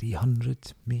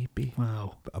 300 maybe,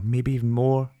 Wow. maybe even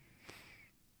more.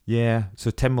 Yeah,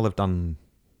 so Tim will have done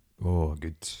a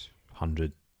good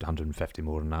 100, 150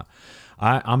 more than that.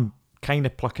 I'm kind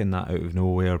of plucking that out of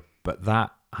nowhere, but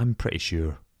that I'm pretty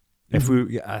sure. If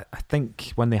I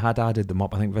think when they had added them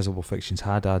up, I think Visible Fictions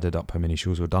had added up how many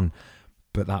shows were done,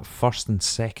 but that first and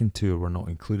second tour were not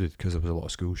included because there was a lot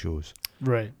of school shows.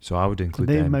 Right. So I would include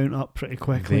They them. mount up pretty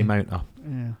quickly. They mount up.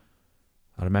 Yeah.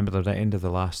 I remember at the end of the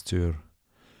last tour,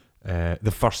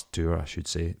 the first tour, I should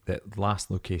say, the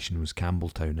last location was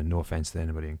Campbelltown, and no offence to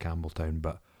anybody in Campbelltown,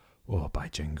 but by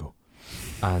jingo.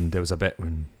 And there was a bit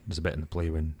in the play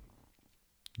when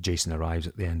Jason arrives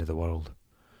at the end of the world,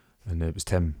 and it was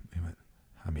Tim. He went,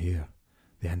 "I'm here,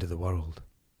 the end of the world,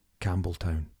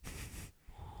 Campbelltown."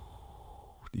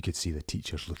 You could see the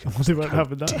teachers looking. They weren't How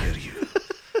having that. dare you?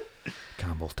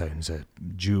 Campbelltown's a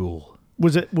jewel.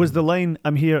 Was the line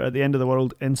 "I'm here at the end of the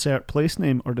world" insert place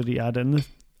name, or did he add in the?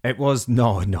 It was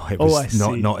no. It Oh, I was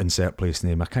not see. not insert place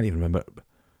name. I can't even remember.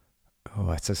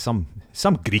 Oh, it's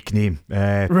some Greek name.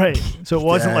 Right. So it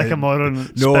wasn't like a modern.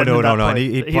 No. spin at that And point.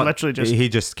 he literally just. he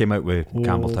just came out with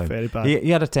Campbelltown. Very bad. He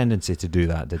had a tendency to do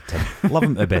that, did Tim? Love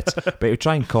him to bits, but he would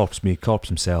try and corpse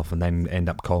himself, and then end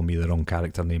up calling me the wrong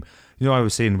character name. You know, I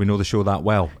was saying we know the show that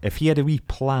well. If he had a wee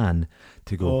plan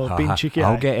to go, being cheeky,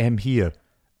 I'll aye. get him here.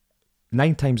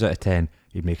 9 times out of 10,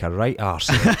 he'd make a right arse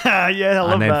Yeah, I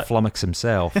love and then that. flummox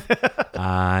himself,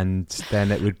 and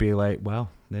then it would be like, well,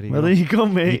 there you Well, go. there you go,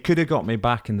 He mate. could have got me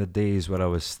back in the days where I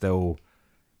was still.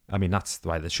 I mean, that's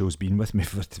why the show's been with me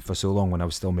for so long. When I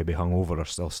was still maybe hungover or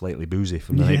still slightly boozy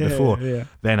from the night before, Yeah.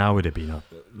 then I would have been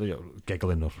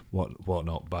giggling or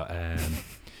whatnot. But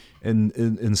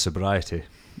in sobriety,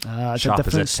 It's a Sharp as a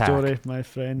different tack. story, my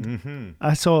friend.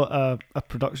 I saw a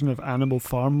production of Animal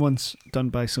Farm once done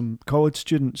by some college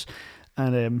students,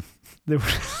 and they were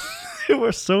they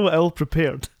were so ill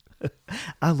prepared.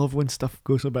 I love when stuff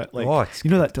goes a bit like it's you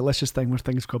know that delicious thing where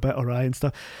things go a bit awry and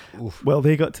stuff. Oof. Well,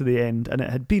 they got to the end, and it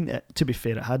had been, to be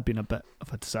fair, it had been a bit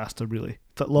of a disaster. Really,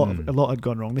 a lot had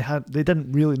gone wrong. They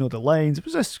didn't really know the lines. It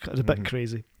was a bit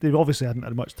crazy. They obviously hadn't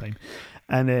had much time,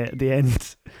 and at the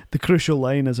end, the crucial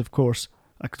line is, of course,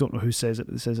 I don't know who says it.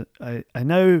 But it says, "I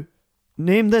now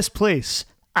name this place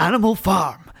Animal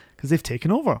Farm," because they've taken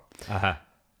over. Uh-huh.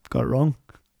 Got it wrong.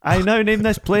 I now name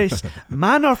this place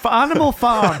Animal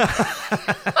Farm.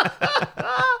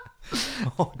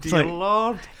 Oh It's dear like-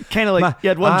 Lord! Kind of like you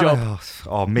had one job.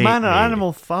 Oh mate, Manor mate.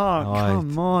 Animal Farm. Oh,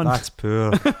 Come on. That's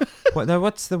poor.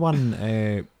 What's the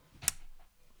one?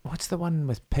 What's the one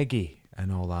with Piggy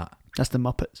and all that? That's the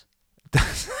Muppets.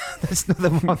 That's not the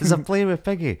one. There's a play with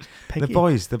Piggy. Piggy.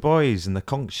 The boys, and the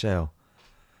conch shell.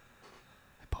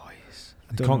 Boys.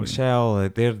 The conch shell.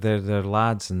 They're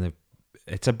lads, and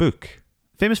it's a book.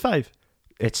 Famous Five.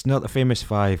 It's not the Famous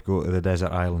Five Go to the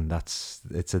Desert Island. It's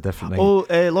a different thing. Oh,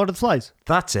 Lord of the Flies.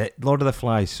 That's it. Lord of the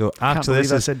Flies. So Can't after believe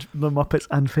this I is said the Muppets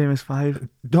and Famous Five.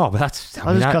 no, but that's.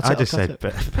 I'll just cut it, I I'll just cut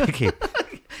said it. Piggy.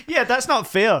 Yeah, that's not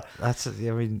fair. That's. I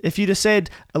mean, If you'd have said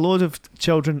a load of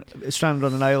children stranded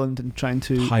on an island and trying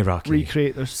to hierarchy,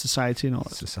 recreate their society and all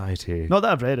that. society. Not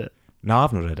that I've read it. No,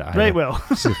 I've not read it either. Right, well.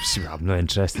 I'm not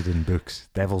interested in books.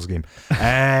 Devil's Game.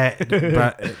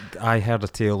 But I heard a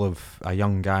tale of a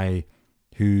young guy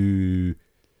who,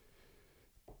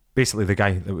 basically the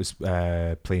guy that was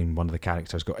playing one of the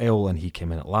characters got ill, and he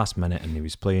came in at the last minute, and he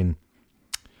was playing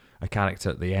a character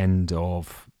at the end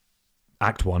of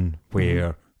Act 1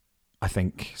 where I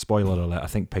think, spoiler alert, I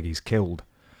think Piggy's killed,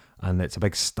 and it's a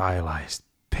big stylized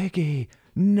Piggy,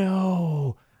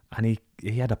 no, and he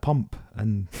had a pump,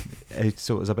 and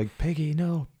so it was a big Piggy,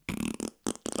 no.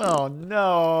 Oh,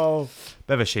 no.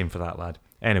 Bit of a shame for that lad.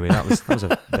 Anyway, that was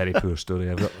a very poor story.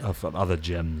 I've got other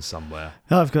gems somewhere.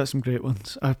 I've got some great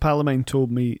ones. A pal of mine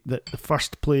told me that the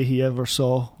first play he ever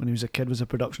saw when he was a kid was a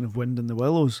production of Wind in the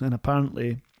Willows, and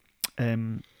apparently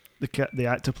the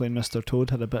actor playing Mr.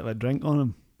 Toad had a bit of a drink on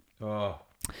him. Oh.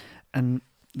 And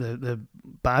the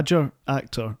Badger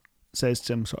actor says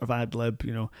to him, sort of ad lib,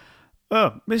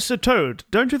 "Oh, Mr. Toad,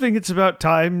 don't you think it's about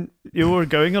time you were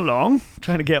going along?"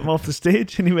 Trying to get him off the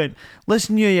stage. And he went,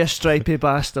 "Listen, you stripy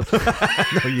bastard."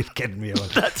 No, you're kidding me.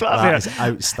 That's what That is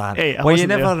outstanding. Hey, I well, you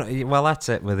wasn't never. Well, that's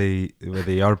it with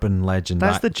the urban legend.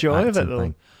 That's the joy of it, though.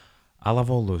 Thing. I love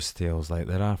all those tales. Like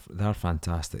they're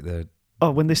fantastic.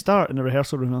 When they start in the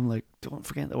rehearsal room, I'm like, don't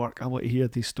forget the work. I want to hear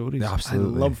these stories.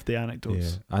 Absolutely. I love the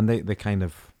anecdotes. Yeah. And they kind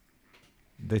of.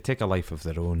 They take a life of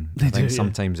their own. They I think do,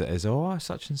 sometimes it is,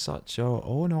 such and such,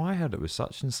 oh no, I heard it was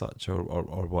such and such, or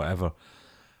whatever.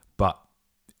 But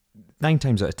 9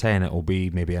 times out of 10, it'll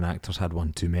be maybe an actor's had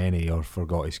one too many or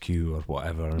forgot his cue or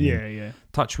whatever. I mean, Yeah.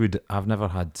 Touch wood, I've never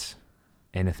had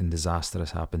anything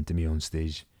disastrous happen to me on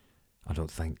stage. I don't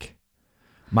think.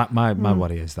 My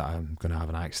worry is that I'm going to have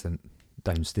an accident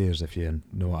downstairs, if you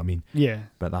know what I mean. Yeah.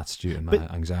 But that's due to my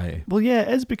anxiety. Well, yeah, it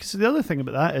is, because the other thing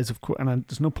about that is, of course, and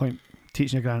there's no point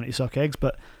teaching a granny to suck eggs,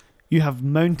 but you have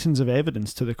mountains of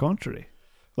evidence to the contrary.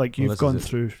 Like, you've gone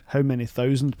through how many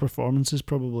thousand performances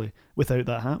probably without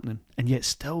that happening, and yet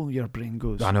still your brain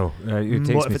goes, I know. It takes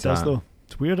what me if it to does, that. though?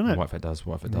 It's weird, isn't it? What if it does?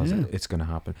 What if it does? Yeah. It's going to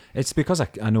happen. It's because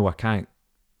I know I can't.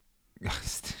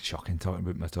 It's shocking talking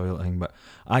about my toilet thing, but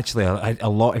actually, a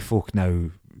lot of folk now.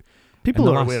 People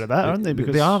are aware of that, aren't they?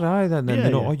 Because they are, aye. Then Yeah, they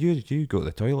know, yeah. oh, you go to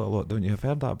the toilet a lot, don't you? I've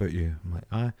heard that about you. I'm like,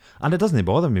 aye. And it doesn't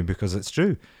bother me because it's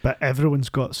true. But everyone's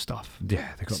got stuff. Yeah,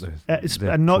 they got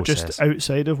And not process. just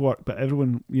outside of work, but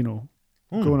everyone,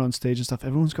 going on stage and stuff,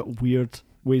 everyone's got weird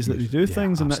ways that they do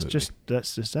things, and that's just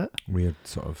it. Weird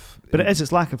sort of. But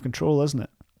it's lack of control, isn't it?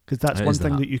 Because that's It one is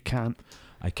thing that. that you can't.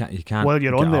 You can't. While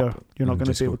you're on get there, up you're not and going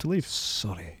to just be able go, to leave.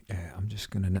 Sorry, I'm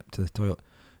just going to nip to the toilet.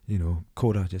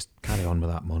 Cora, just carry on with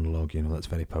that monologue. That's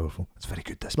very powerful. It's very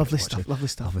good. This Lovely bit, stuff, actually. lovely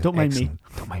stuff. Lovely, Don't mind me. excellent.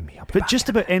 Don't mind me. I'll be But back. just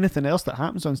about anything else that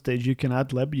happens on stage, you can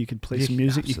ad lib, you can play some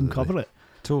music, you can cover it.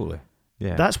 Totally.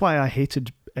 Yeah. That's why I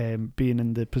hated being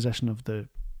in the position of the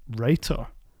writer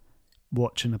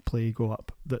watching a play go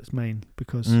up that's mine,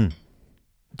 because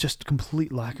just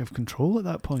complete lack of control at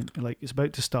that point. Like, it's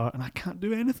about to start and I can't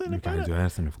do anything You about can't it. do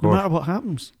anything, of No course. matter what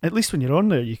happens. At least when you're on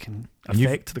there, you can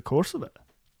affect the course of it.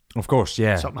 Of course,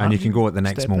 yeah. Something And you happens, can go at the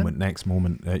next step moment.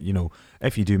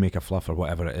 If you do make a fluff or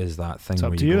whatever it is, that thing It's up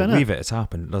where to you you, go, innit? leave it, it's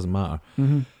happened, it doesn't matter.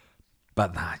 Mm-hmm.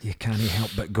 But that, you can't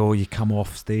help but go, you come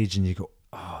off stage and you go,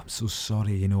 oh, I'm so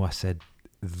sorry, I said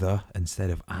the instead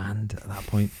of and at that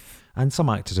point. And some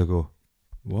actors will go,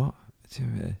 what?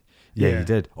 Yeah, you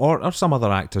did. Or some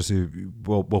other actors who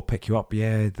will pick you up,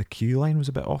 yeah, the cue line was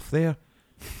a bit off there.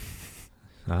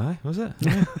 Aye, was it?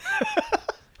 Yeah.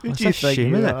 Who do That's you a think shame,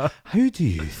 you isn't it? are? How do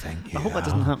you think you I hope that are?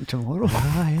 doesn't happen tomorrow.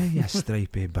 Aye, you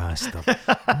stripy bastard.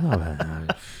 I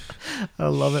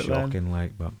love it, man. Shocking,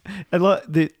 like, but And look,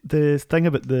 the thing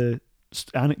about the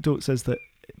anecdotes is that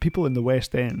people in the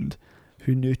West End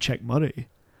who knew Chick Murray,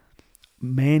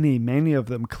 many of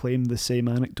them claim the same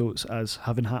anecdotes as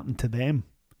having happened to them.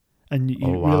 And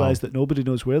you realise that nobody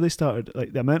knows where they started.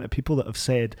 Like, the amount of people that have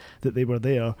said that they were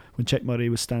there when Chick Murray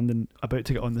was standing about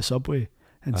to get on the subway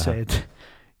and said,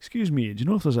 "Excuse me, do you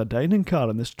know if there's a dining car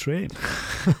on this train?"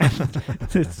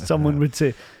 And someone would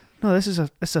say, "No, this is a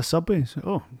subway." So,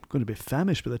 "Oh, I'm going to be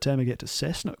famished by the time I get to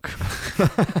Cessnock."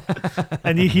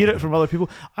 And you hear it from other people.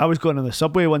 I was going on the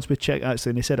subway once with Chick, actually,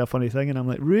 and he said a funny thing, and I'm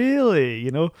like, really?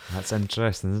 that's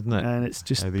interesting, isn't it? And it's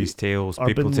just How these tales,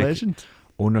 people urban take legend.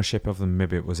 ownership of them.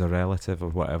 Maybe it was a relative or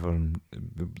whatever, and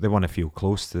they want to feel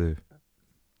close to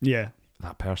Yeah.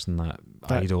 that person, that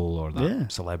idol or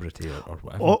that celebrity or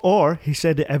whatever. Or he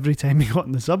said it every time he got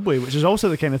on the subway, which is also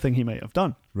the kind of thing he might have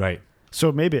done. Right.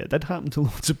 So maybe it did happen to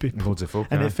loads of people. Loads of folk.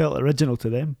 And aye. it felt original to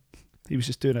them. He was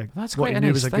just doing That's what quite he a knew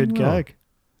nice was a thing, good though. gag.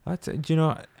 That's,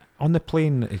 on the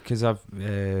plane, because I've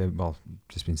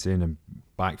just been saying I'm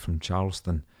back from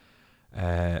Charleston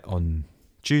on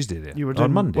Tuesday there. You were or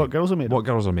doing Monday. What Girls Are Made Of. What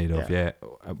Girls Are Made Of, yeah.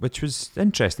 Which was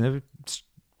interesting.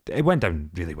 It went down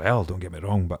really well, don't get me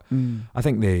wrong, but I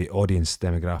think the audience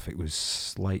demographic was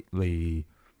slightly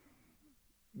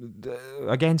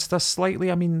against us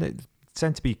slightly. I mean, it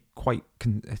tends to be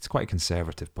it's quite a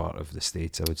conservative part of the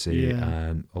States, I would say. Yeah.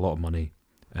 And a lot of money.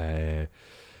 And,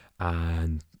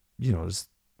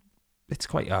 it's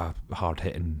quite a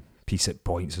hard-hitting piece at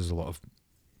points. There's a lot of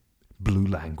blue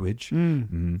language.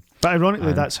 But ironically,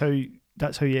 And- that's how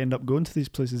that's how you end up going to these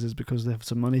places, is because they have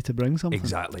some money to bring something.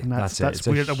 Exactly. And that's It's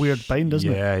weird, a weird bind, isn't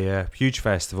it? Yeah. Huge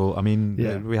festival. I mean,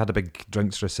 Yeah. we had a big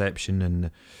drinks reception,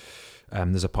 and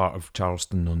there's a part of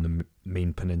Charleston on the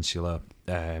main peninsula,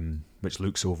 which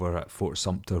looks over at Fort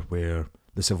Sumter, where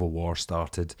the Civil War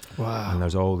started. Wow. And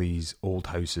there's all these old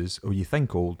houses. Oh, you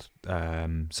think old?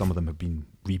 Some of them have been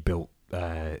rebuilt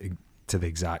to the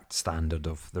exact standard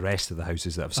of the rest of the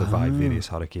houses that have survived various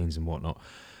hurricanes and whatnot.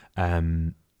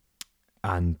 And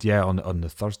yeah, on the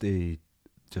Thursday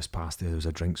just past there was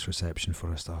a drinks reception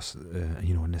for us,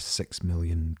 in this $6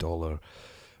 million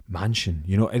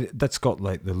mansion. That's got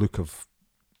like the look of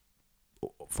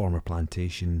former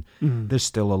plantation. There's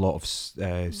still a lot of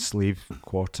slave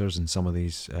quarters in some of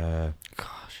these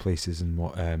places and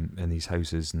in these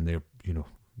houses, and they're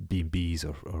B&Bs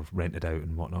or rented out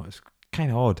and whatnot. It's kind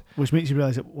of odd, which makes you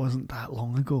realise it wasn't that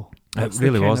long ago. It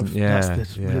really wasn't.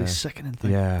 That's the really sickening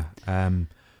thing. Yeah,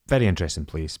 very interesting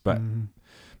place. But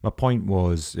my point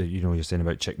was, you're saying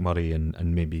about Chick Murray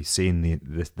and maybe saying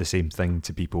the same thing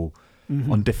to people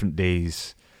on different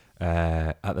days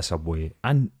at the subway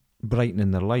and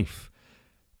brightening their life.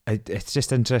 It's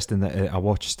just interesting that I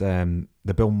watched the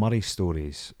Bill Murray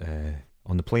stories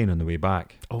on the plane on the way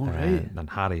back. Oh, right. And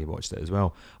Harry watched it as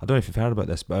well. I don't know if you've heard about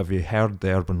this, but have you heard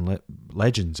the urban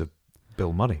legends of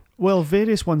Bill Murray? Well,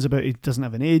 various ones about he doesn't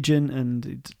have an agent and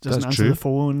he doesn't answer the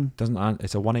phone.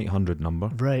 It's a 1-800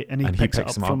 number. Right, and he picks it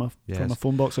up from a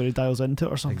phone box, or he dials into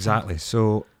it or something. Exactly.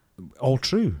 So all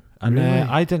true. And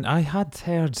really? I had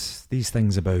heard these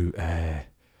things about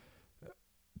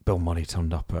Bill Murray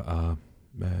turned up at a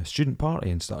student party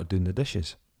and started doing the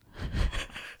dishes.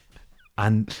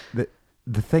 And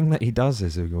the thing that he does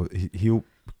is he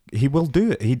will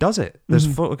do it. He does it. There's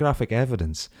photographic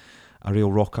evidence.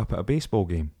 He'll rock up at a baseball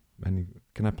game and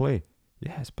can I play?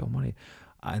 Yeah, it's Bill Murray.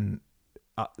 And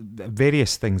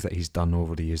various things that he's done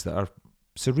over the years that are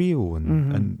surreal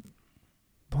and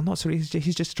well, not surreal.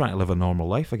 He's just trying to live a normal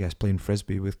life, I guess, playing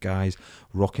frisbee with guys,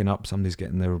 rocking up. Somebody's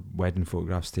getting their wedding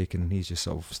photographs taken, and he's just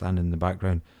sort of standing in the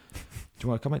background. Do you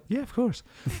want to come in? Yeah, of course.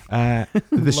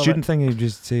 The student thing,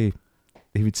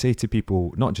 he would say to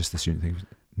people, not just the student thing,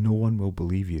 no one will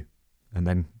believe you, and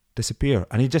then disappear.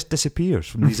 And he just disappears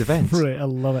from these events. Right, I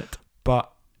love it.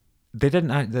 But they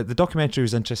didn't. The documentary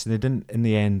was interesting. They didn't. In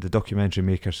the end, the documentary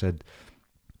maker said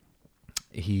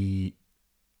he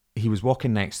was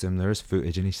walking next to him. There is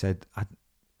footage, and he said,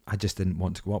 "I just didn't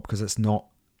want to go up because it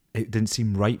didn't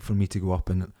seem right for me to go up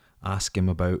and ask him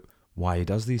about why he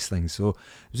does these things." So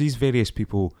there's these various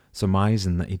people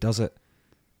surmising that he does it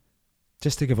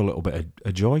just to give a little bit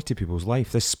of joy to people's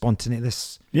life, this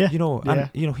spontaneity,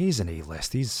 and he's an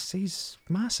A-list. He's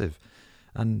massive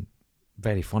and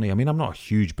very funny. I mean, I'm not a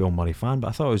huge Bill Murray fan, but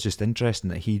I thought it was just interesting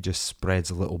that he just spreads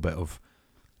a little bit of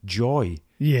joy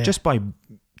just by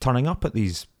turning up at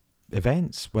these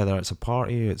events, whether it's a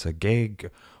party, it's a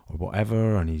gig, or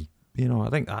whatever. And I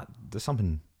think that there's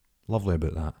something lovely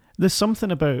about that. There's something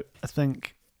about, I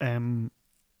think,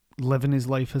 living his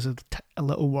life as a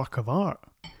little work of art.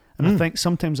 And I think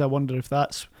sometimes I wonder if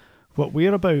that's what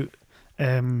we're about,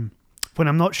 when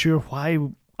I'm not sure why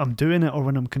I'm doing it, or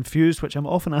when I'm confused, which I'm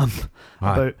often am,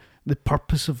 about the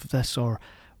purpose of this, or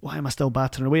why am I still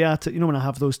battering away at it, when I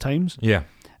have those times. Yeah.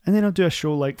 And then I'll do a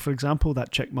show like, for example,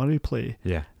 that Chick Murray play.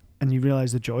 Yeah. And you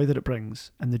realise the joy that it brings,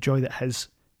 and the joy that his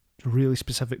really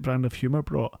specific brand of humour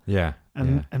brought. Yeah.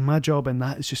 And my job in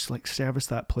that is just like service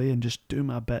that play and just do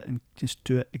my bit and just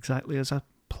do it exactly as I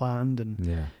planned,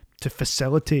 and to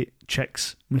facilitate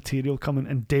Chick's material coming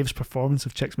and Dave's performance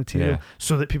of Chick's material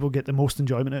so that people get the most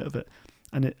enjoyment out of it,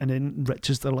 and it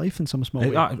enriches their life in some small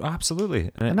way.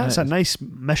 Absolutely. And that's a nice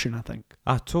mission, I think.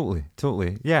 Totally.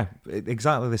 Yeah,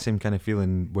 exactly the same kind of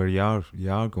feeling where you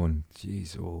are going,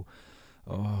 geez, oh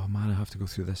man, I have to go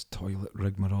through this toilet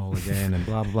rigmarole again and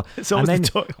blah, blah, blah. It's always the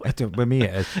toilet. With me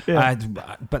it is. Yeah.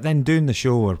 But then doing the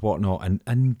show or whatnot,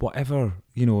 and whatever,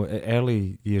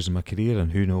 early years of my career,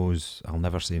 and who knows, I'll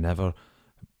never say never,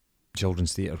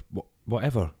 children's theatre,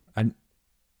 whatever. And,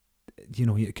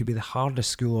 it could be the hardest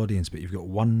school audience, but you've got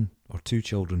one or two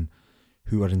children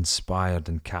who are inspired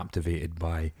and captivated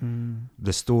by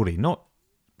the story. Not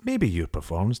maybe your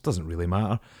performance, doesn't really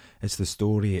matter. It's the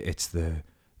story, it's the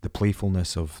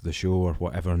playfulness of the show or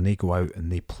whatever, and they go out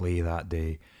and they play that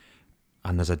day,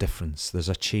 and there's a difference, there's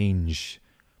a change.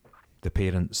 The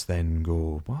parents then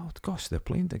go, well, gosh, they're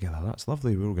playing together, that's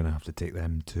lovely, we're going to have to take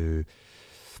them to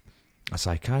a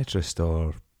psychiatrist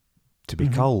or to be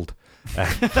culled.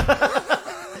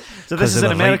 So this is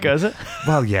in America, is it?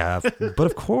 Well, yeah, but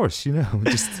of course,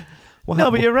 just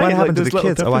No, but you're right. What like, happened to there's the little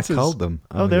kids? Oh, I differences. called them.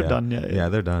 Oh, they're yeah. done. Yeah, Yeah,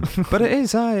 they're done. But it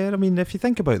is. I mean, if you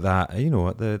think about that, you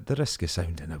know, the risk of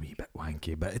sounding a wee bit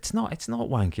wanky, but it's not. It's not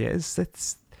wanky.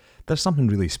 It's. There's something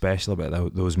really special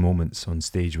about those moments on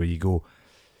stage where you go.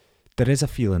 There is a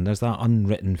feeling. There's that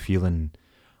unwritten feeling,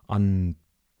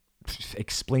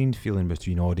 unexplained feeling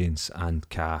between audience and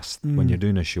cast when you're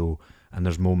doing a show, and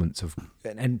there's moments of,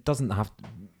 and it doesn't have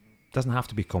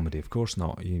to be comedy, of course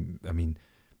not. I mean,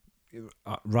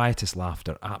 riotous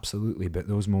laughter, absolutely, but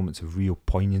those moments of real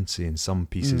poignancy in some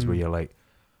pieces where you're like,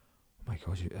 oh my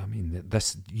God, I mean,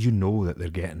 this, you know that they're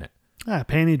getting it.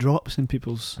 Penny drops in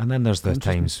people's. And then there's the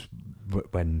times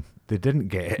when they didn't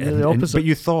get it, Yeah, the opposite. but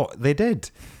you thought they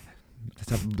did.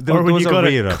 Or when Those you are got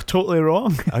rarer. it totally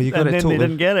wrong. Oh, you got and it then totally, they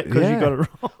didn't get it because you got it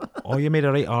wrong. Or you made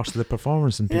a right arse to the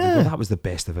performance and people go, that was the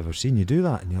best I've ever seen you do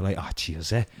that. And you're like,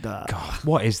 cheers, eh? God,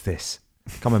 what is this?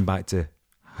 Coming back to,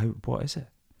 what is it?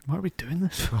 Why are we doing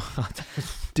this?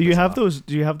 Do you have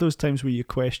those times where you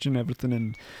question everything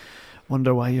and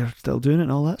wonder why you're still doing it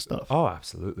and all that stuff? Oh,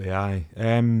 absolutely, aye.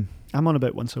 I'm on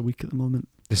about once a week at the moment.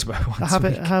 This about once I have a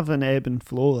week. I have an ebb and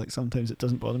flow. Like sometimes it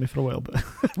doesn't bother me for a while, but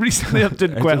recently I've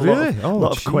done quite a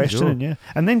lot of questioning. Yeah,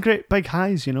 and then great big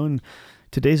highs, you know. And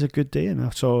today's a good day, and I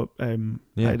saw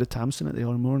Ida Tamsin at the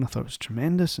Ormore, and I thought it was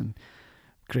tremendous and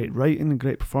great writing and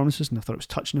great performances, and I thought it was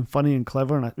touching and funny and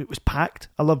clever, and it was packed.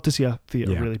 I love to see a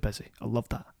theatre really busy. I love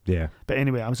that. Yeah. But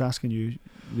anyway, I was asking you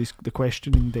the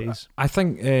questioning days. I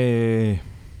think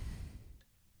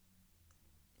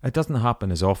it doesn't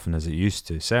happen as often as it used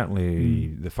to. Certainly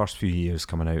the first few years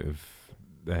coming out of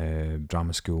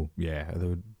drama school, there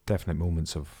were definite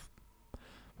moments of,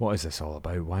 what is this all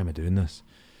about? Why am I doing this?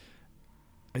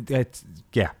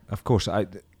 Of course. I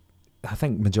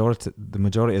think the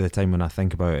majority of the time when I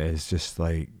think about it is just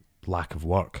like lack of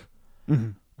work,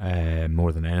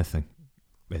 more than anything.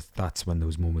 That's when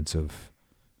those moments of,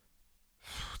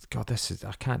 God, I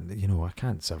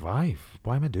can't survive.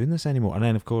 Why am I doing this anymore? And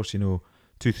then of course, 2-3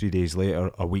 days later,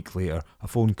 a week later, a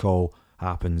phone call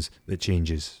happens that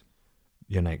changes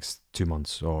your next 2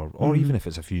 months, or even if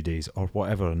it's a few days or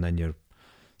whatever, and then you're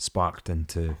sparked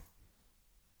into,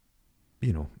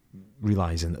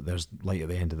 realising that there's light at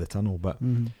the end of the tunnel. But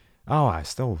I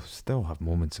still have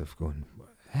moments of going,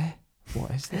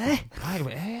 what is that?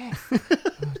 Why?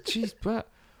 Jeez, but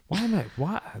why am I?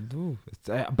 What?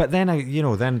 But then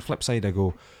then flip side, I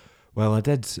go, well, I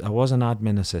was an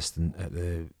admin assistant at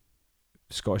the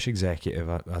Scottish Executive,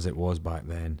 as it was back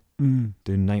then,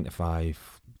 doing 9 to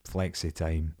 5 flexi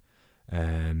time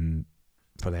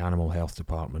for the Animal Health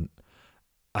Department.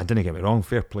 I didn't get me wrong,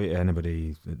 fair play to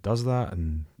anybody that does that,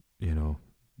 and you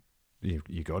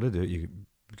got to do it. You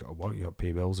got to work, you got to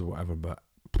pay bills or whatever. But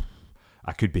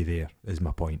I could be there, is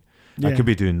my point. Yeah. I could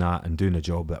be doing that and doing a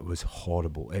job that was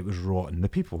horrible. It was rotten. The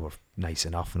people were nice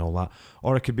enough and all that,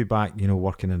 or I could be back,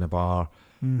 working in a bar.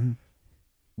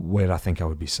 Where I think I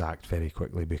would be sacked very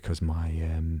quickly because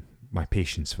my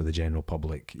patience for the general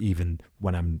public, even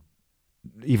when I'm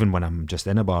just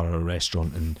in a bar or a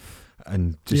restaurant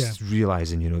and just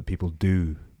realising, people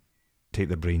do take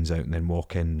their brains out and then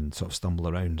walk in and sort of stumble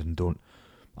around and don't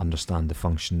understand the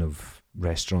function of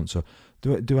restaurants. So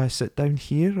do I sit down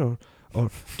here or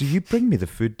do you bring me the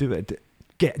food?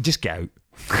 Just get out.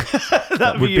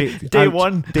 That would be day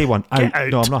one. Day one. Get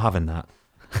out. No, I'm not having that.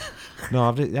 No,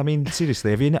 I mean,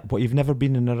 seriously, you've never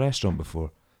been in a restaurant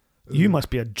before? You must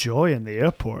be a joy in the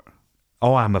airport.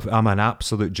 Oh, I'm an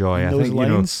absolute joy. And I those think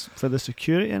lines for the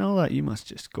security and all that, you must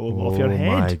just go off your head.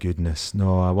 Oh my goodness,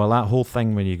 no. Well, that whole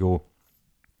thing when you go,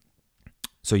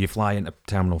 so you fly into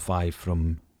Terminal 5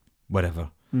 from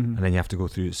wherever, and then you have to go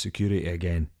through security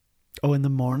again. Oh, in the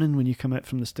morning when you come out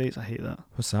from the States, I hate that.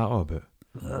 What's that all about?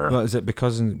 What is it?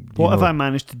 Because what have I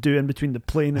managed to do in between the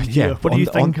plane and here? What do you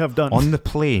think I've done? On the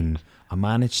plane, I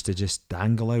managed to just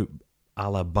dangle out a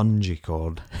la bungee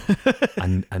cord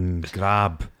and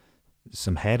grab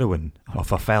some heroin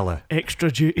off a fella.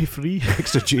 Extra duty free.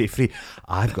 Extra duty free.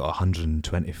 I've got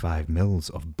 125 mils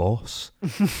of Boss,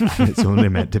 and it's only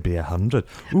meant to be 100.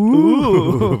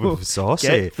 Ooh, saucy.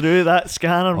 Get through that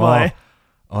scanner, boy.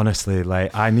 Honestly,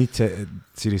 like, I need to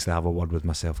seriously have a word with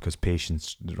myself because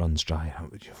patience runs dry.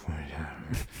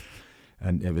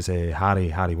 And it was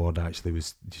Harry Ward actually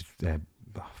was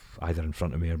either in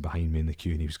front of me or behind me in the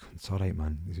queue, and he was going, "It's all right,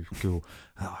 man." He was cool.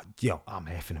 I'm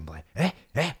effing him like,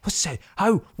 what's that?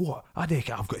 How? What? I've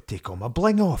got to take all my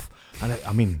bling off. And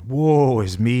I mean, woe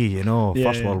is me,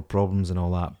 first world problems and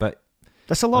all that. But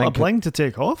that's a lot of bling to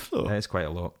take off, though. It's quite a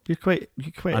lot. You're quite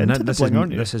into the bling,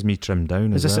 aren't you? This is me trimmed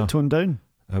down. Is this it toned down?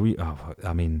 I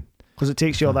mean, Because it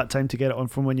takes you all that time to get it on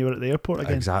from when you were at the airport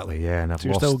again. Exactly, yeah. And I've So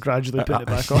you're lost. still gradually putting it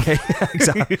back on. Yeah,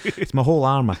 exactly. It's my whole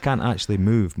arm. I can't actually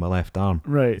move my left arm.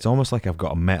 Right. It's almost like I've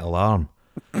got a metal arm.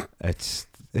 It's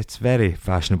very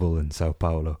fashionable in Sao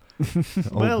Paulo.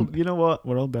 Well, you know what?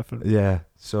 We're all different. Yeah.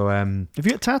 So Have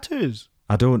you got tattoos?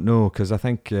 I don't know, because I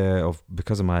think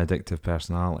because of my addictive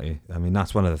personality. I mean,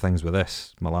 that's one of the things with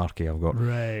this malarkey I've got.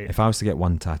 Right. If I was to get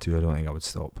one tattoo, I don't think I would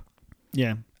stop.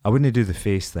 Yeah. I wouldn't do the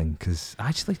face thing, because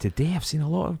actually today I've seen a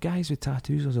lot of guys with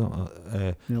tattoos,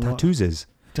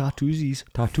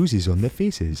 tattoosies on their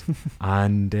faces,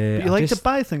 and But you like to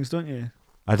buy things, don't you?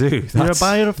 I do. You're a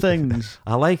buyer of things.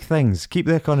 I like things. Keep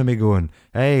the economy going.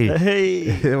 Hey, Hey.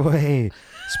 hey,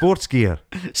 sports gear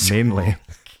mainly.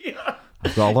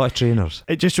 I've got a lot of trainers.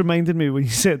 It just reminded me when you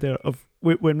said there of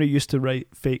when we used to write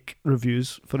fake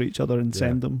reviews for each other and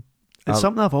send them. It's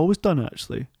something I've always done,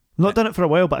 actually. I've not done it for a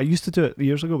while, but I used to do it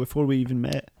years ago before we even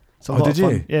met. It's a lot of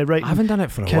fun. Yeah, right. I haven't done it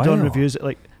for a while. Kid on reviews at,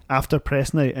 like, after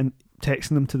press night and texting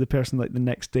them to the person like the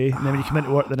next day, and then when you come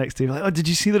into work the next day, you're like, oh, did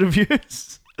you see the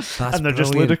reviews? That's and they're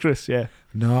just brilliant. ludicrous. Yeah.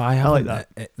 No, I haven't. like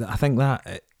that. I think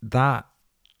that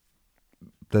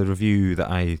the review that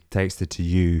I texted to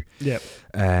you,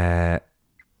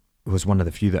 was one of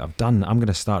the few that I've done. I'm going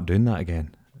to start doing that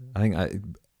again. I think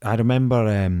I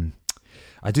remember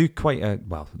I do quite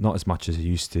not as much as I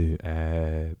used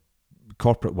to.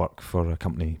 Corporate work for a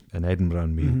company in Edinburgh,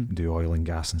 and we do oil and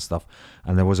gas and stuff.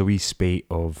 And there was a wee spate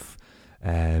of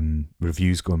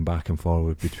reviews going back and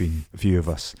forward between a few of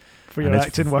us for your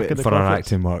acting work. For our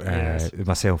acting work,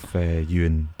 myself,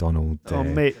 Ewan, Donald. Oh,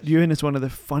 mate, Ewan is one of the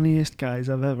funniest guys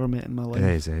I've ever met in my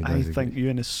life. I think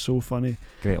Ewan is so funny.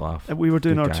 Great laugh. And we were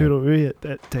doing Arturo Ui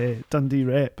at Dundee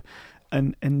Rep,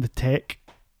 and in the tech,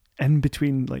 in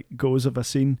between like goes of a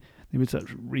scene, he would start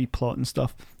replotting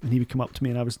stuff, and he would come up to me,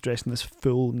 and I was dressed in this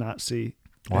full Nazi.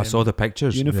 I saw the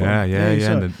pictures. Uniform.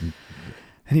 Yeah.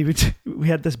 And he would. We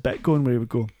had this bit going where he would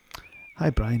go, "Hi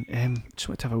Brian, just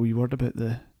want to have a wee word about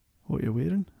what you're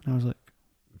wearing." And I was like,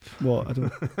 "What? I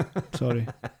don't. Sorry."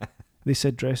 They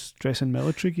said dress in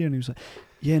military gear, and he was like,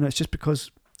 "Yeah, no, it's just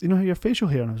because you know how your facial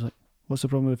hair." And I was like, "What's the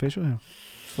problem with the facial hair?"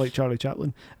 It's like Charlie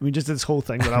Chaplin. And we just did this whole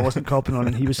thing that I wasn't copying on,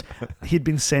 and he'd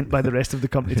been sent by the rest of the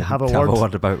company to have a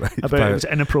word about it was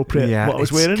inappropriate what I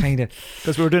was wearing,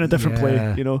 because we were doing a different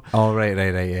play, you know. Oh, right,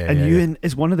 yeah. And Ewan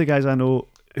is one of the guys I know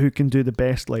who can do the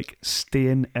best, like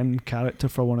staying in character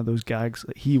for one of those gags.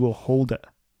 Like, he will hold it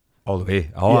all the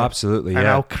way. Oh, yeah. Absolutely. And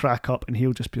yeah. I'll crack up, and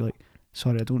he'll just be like,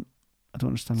 "Sorry, I don't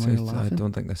understand why you're laughing. I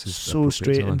don't think this is so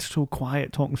straight and so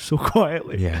quiet, talking so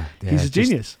quietly." Yeah. He's a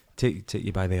genius. Take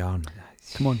you by the arm.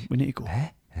 Come on, we need to go.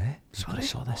 Sorry, I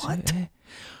saw this. What?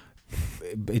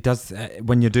 It does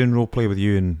when you're doing role play with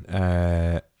Ewan.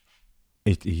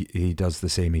 He does the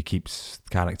same. He keeps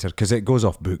character, because it goes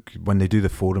off book when they do the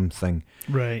forum thing.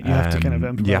 Right, you have to kind of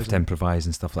improvise. You have to improvise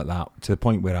and stuff like that, to the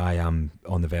point where I am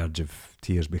on the verge of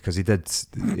tears, because he's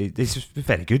just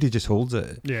very good. He just holds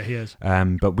it. Yeah, he is.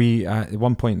 But we at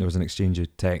one point there was an exchange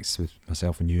of texts with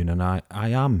myself and Ewan, and I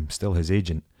am still his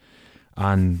agent,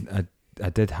 and I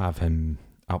did have him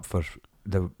up for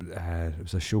it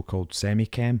was a show called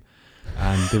Semichem,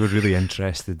 and they were really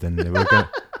interested, and they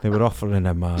were offering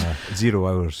him a 0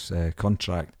 hours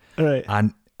contract, right?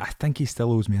 And I think he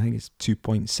still owes me. I think it's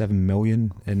 2.7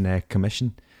 million in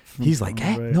commission. He's like,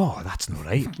 right. No, that's not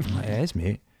right. I'm like, it is,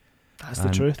 mate. That's the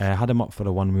truth. I had him up for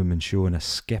a one-woman show in a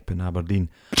skip in Aberdeen,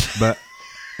 but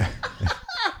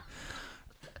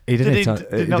he didn't.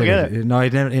 Did not get it. No, he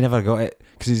never got it,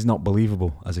 because he's not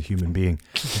believable as a human being.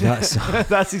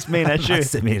 That's his main issue.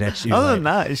 That's the main issue. Other than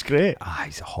that, he's great.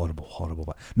 He's a horrible.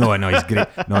 But no, he's great.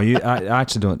 No, I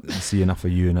actually don't see enough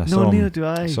of you. And neither do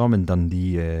I. I saw him in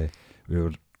Dundee.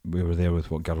 We were there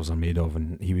with What Girls Are Made Of,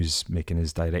 and he was making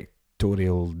his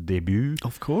directorial debut.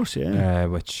 Of course, yeah.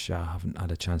 Which I haven't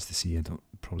had a chance to see.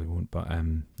 Probably won't, but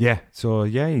yeah. So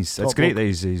yeah, it's great that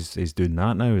he's doing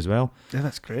that now as well. Yeah,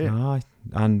 that's great.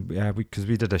 And because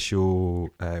we did a show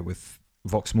with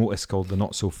Vox Motus called The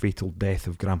Not So Fatal Death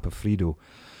of Grandpa Frido,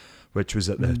 which was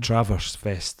at the Traverse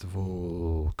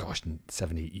Festival,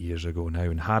 7-8 years ago now,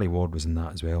 and Harry Ward was in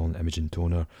that as well, and Imogen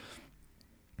Toner.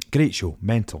 Great show,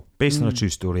 mental, based on a true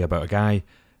story about a guy,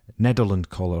 Nederland,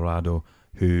 Colorado,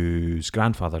 whose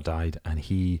grandfather died, and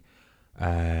he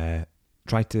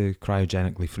tried to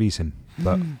cryogenically freeze him,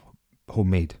 but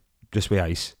homemade, just with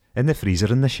ice, in the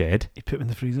freezer in the shed. He put him in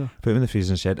the freezer? Put him in the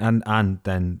freezer in the shed, and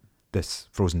then this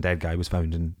frozen dead guy was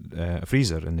found in a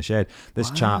freezer in the shed. This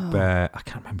chap, I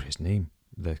can't remember his name,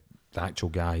 the actual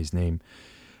guy's name.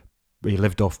 He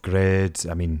lived off grid.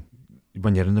 I mean,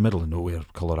 when you're in the middle of nowhere,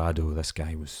 Colorado, this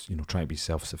guy was, trying to be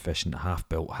self-sufficient, a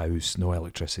half-built house, no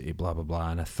electricity, blah, blah,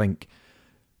 blah. And I think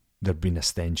there'd been a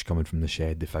stench coming from the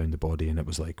shed. They found the body and it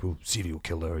was like, serial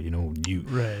killer,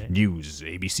 news,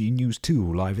 ABC News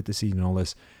 2, live at the scene and all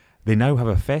this. They now have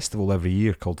a festival every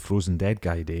year called Frozen Dead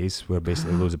Guy Days, where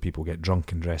basically loads of people get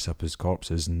drunk and dress up as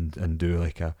corpses and do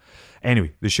like a...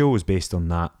 Anyway, the show was based on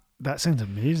that. That sounds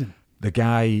amazing.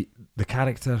 The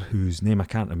character whose name I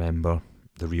can't remember,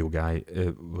 the real guy,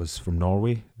 was from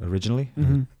Norway originally,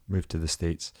 moved to the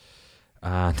States.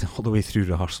 And all the way through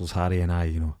rehearsals, Harry and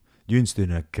I, Ewan's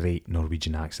doing a great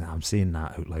Norwegian accent. I'm saying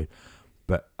that out loud.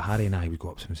 But Harry and I would go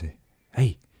up to him and say,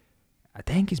 hey, I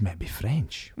think he's maybe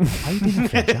French. Why are you doing a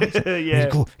French accent? Yeah.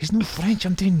 He'd go, he's not French,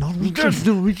 I'm doing Norwegian.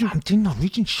 I'm doing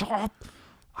Norwegian, shut up.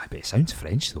 I bet it sounds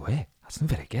French though, eh? That's not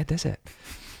very good, is it?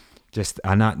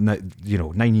 And that,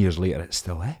 9 years later, it's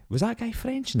still, was that guy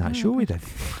French in that show we did?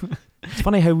 It's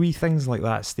funny how wee things like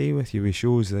that stay with you with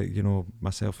shows that,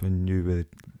 myself and you with,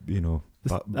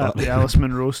 the Alice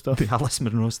Munro stuff. The Alice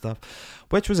Munro stuff,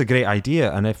 which was a great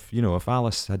idea. And if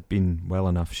Alice had been well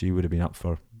enough, she would have been up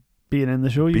for being in the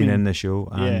show. In the show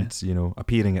and,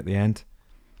 appearing at the end.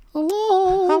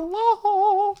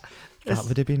 Hello. That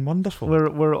would have been wonderful.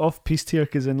 We're off piste here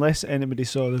because unless anybody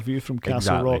saw the view from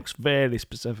Castle Rock's very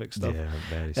specific stuff. Yeah,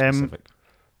 very specific.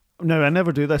 Now, I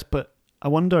never do this, but I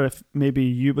wonder if maybe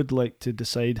you would like to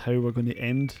decide how we're going to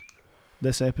end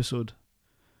this episode.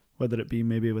 Whether it be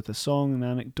maybe with a song, an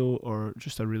anecdote, or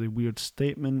just a really weird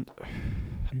statement.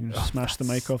 You can smash the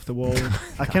mic off the wall.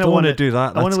 I kind of want to do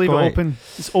that. I want to leave it open.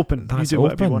 It's open. That's you do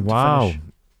whatever you want wow. to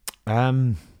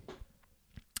finish.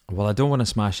 Well, I don't want to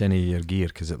smash any of your gear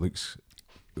because it looks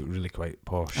really quite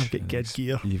posh. I've got good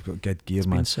gear. You've got good gear, It's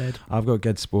man. been said. I've got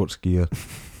good sports gear.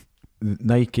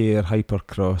 Nike Air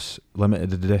Hypercross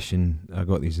limited edition. I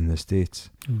got these in the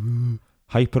States. Ooh.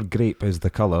 Hyper Grape is the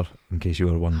colour, in case you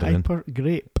were wondering. Hyper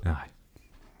Grape. Aye.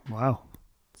 Wow.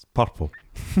 It's purple.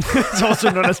 It's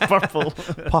also known as purple.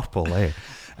 Purple, eh?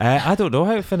 I don't know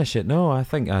how to finish it. No, I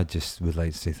think I just would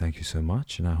like to say thank you so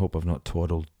much, and I hope I've not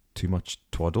twaddled too much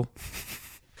twaddle.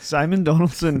 Simon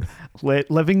Donaldson,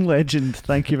 living legend.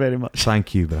 Thank you very much.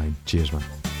 Thank you, Brian. Cheers, man.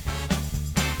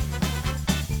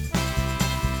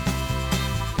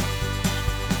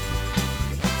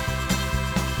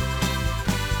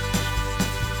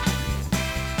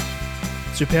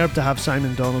 Superb to have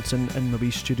Simon Donaldson in my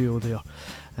wee studio there.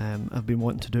 I've been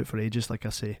wanting to do it for ages, like I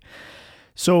say.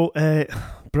 So,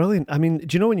 brilliant. I mean,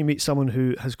 do you know when you meet someone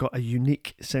who has got a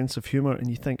unique sense of humour and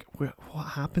you think, what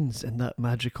happens in that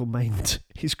magical mind?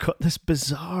 He's got this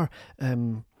bizarre,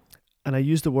 and I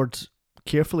use the words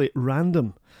carefully,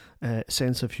 random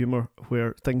sense of humour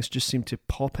where things just seem to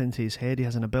pop into his head. He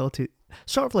has an ability,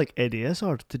 sort of like Eddie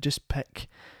Izzard, to just pick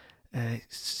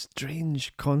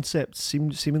strange concepts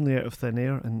seemingly out of thin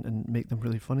air and make them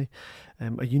really funny.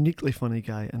 A uniquely funny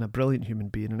guy and a brilliant human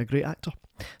being and a great actor.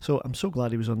 So I'm so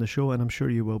glad he was on the show, and I'm sure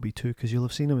you will be too, because you'll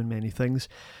have seen him in many things.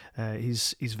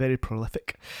 He's very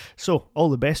prolific. So all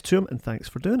the best to him, and thanks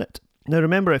for doing it. Now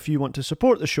remember, if you want to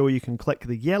support the show, you can click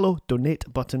the yellow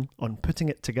donate button on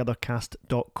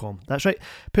puttingittogethercast.com. That's right,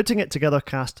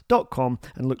 puttingittogethercast.com,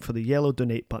 and look for the yellow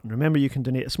donate button. Remember, you can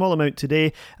donate a small amount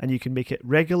today, and you can make it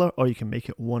regular or you can make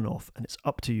it one-off, and it's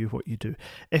up to you what you do.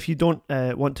 If you don't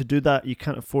want to do that, you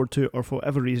can't afford to, or for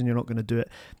whatever reason you're not going to do it,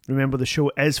 remember the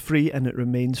show is free and it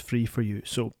remains free for you.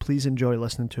 So please enjoy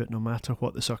listening to it no matter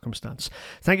what the circumstance.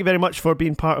 Thank you very much for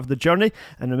being part of the journey,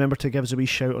 and remember to give us a wee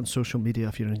shout on social media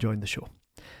if you're enjoying the show.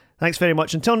 Thanks very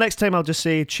much. Until next time, I'll just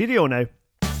say cheerio now.